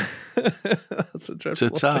 folks. That's a dreadful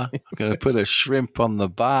Ta-ta. thing. I'm going to put a shrimp on the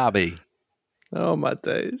barbie. Oh, my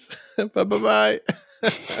days. Bye-bye.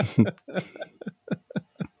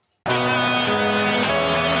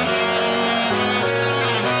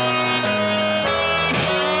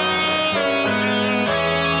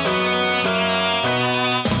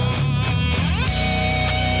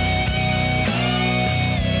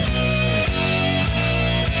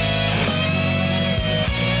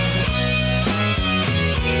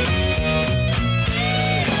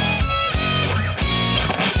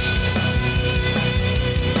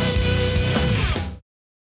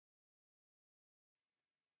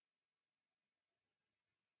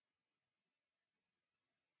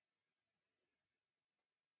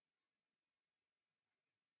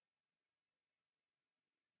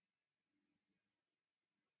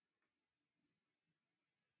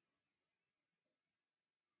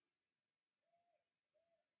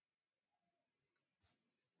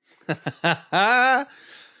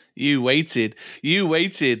 You waited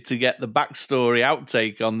to get the backstory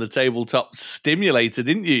outtake on the Tabletop Stimulator,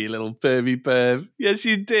 didn't you little pervy perv? Yes,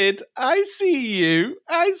 you did. I see you.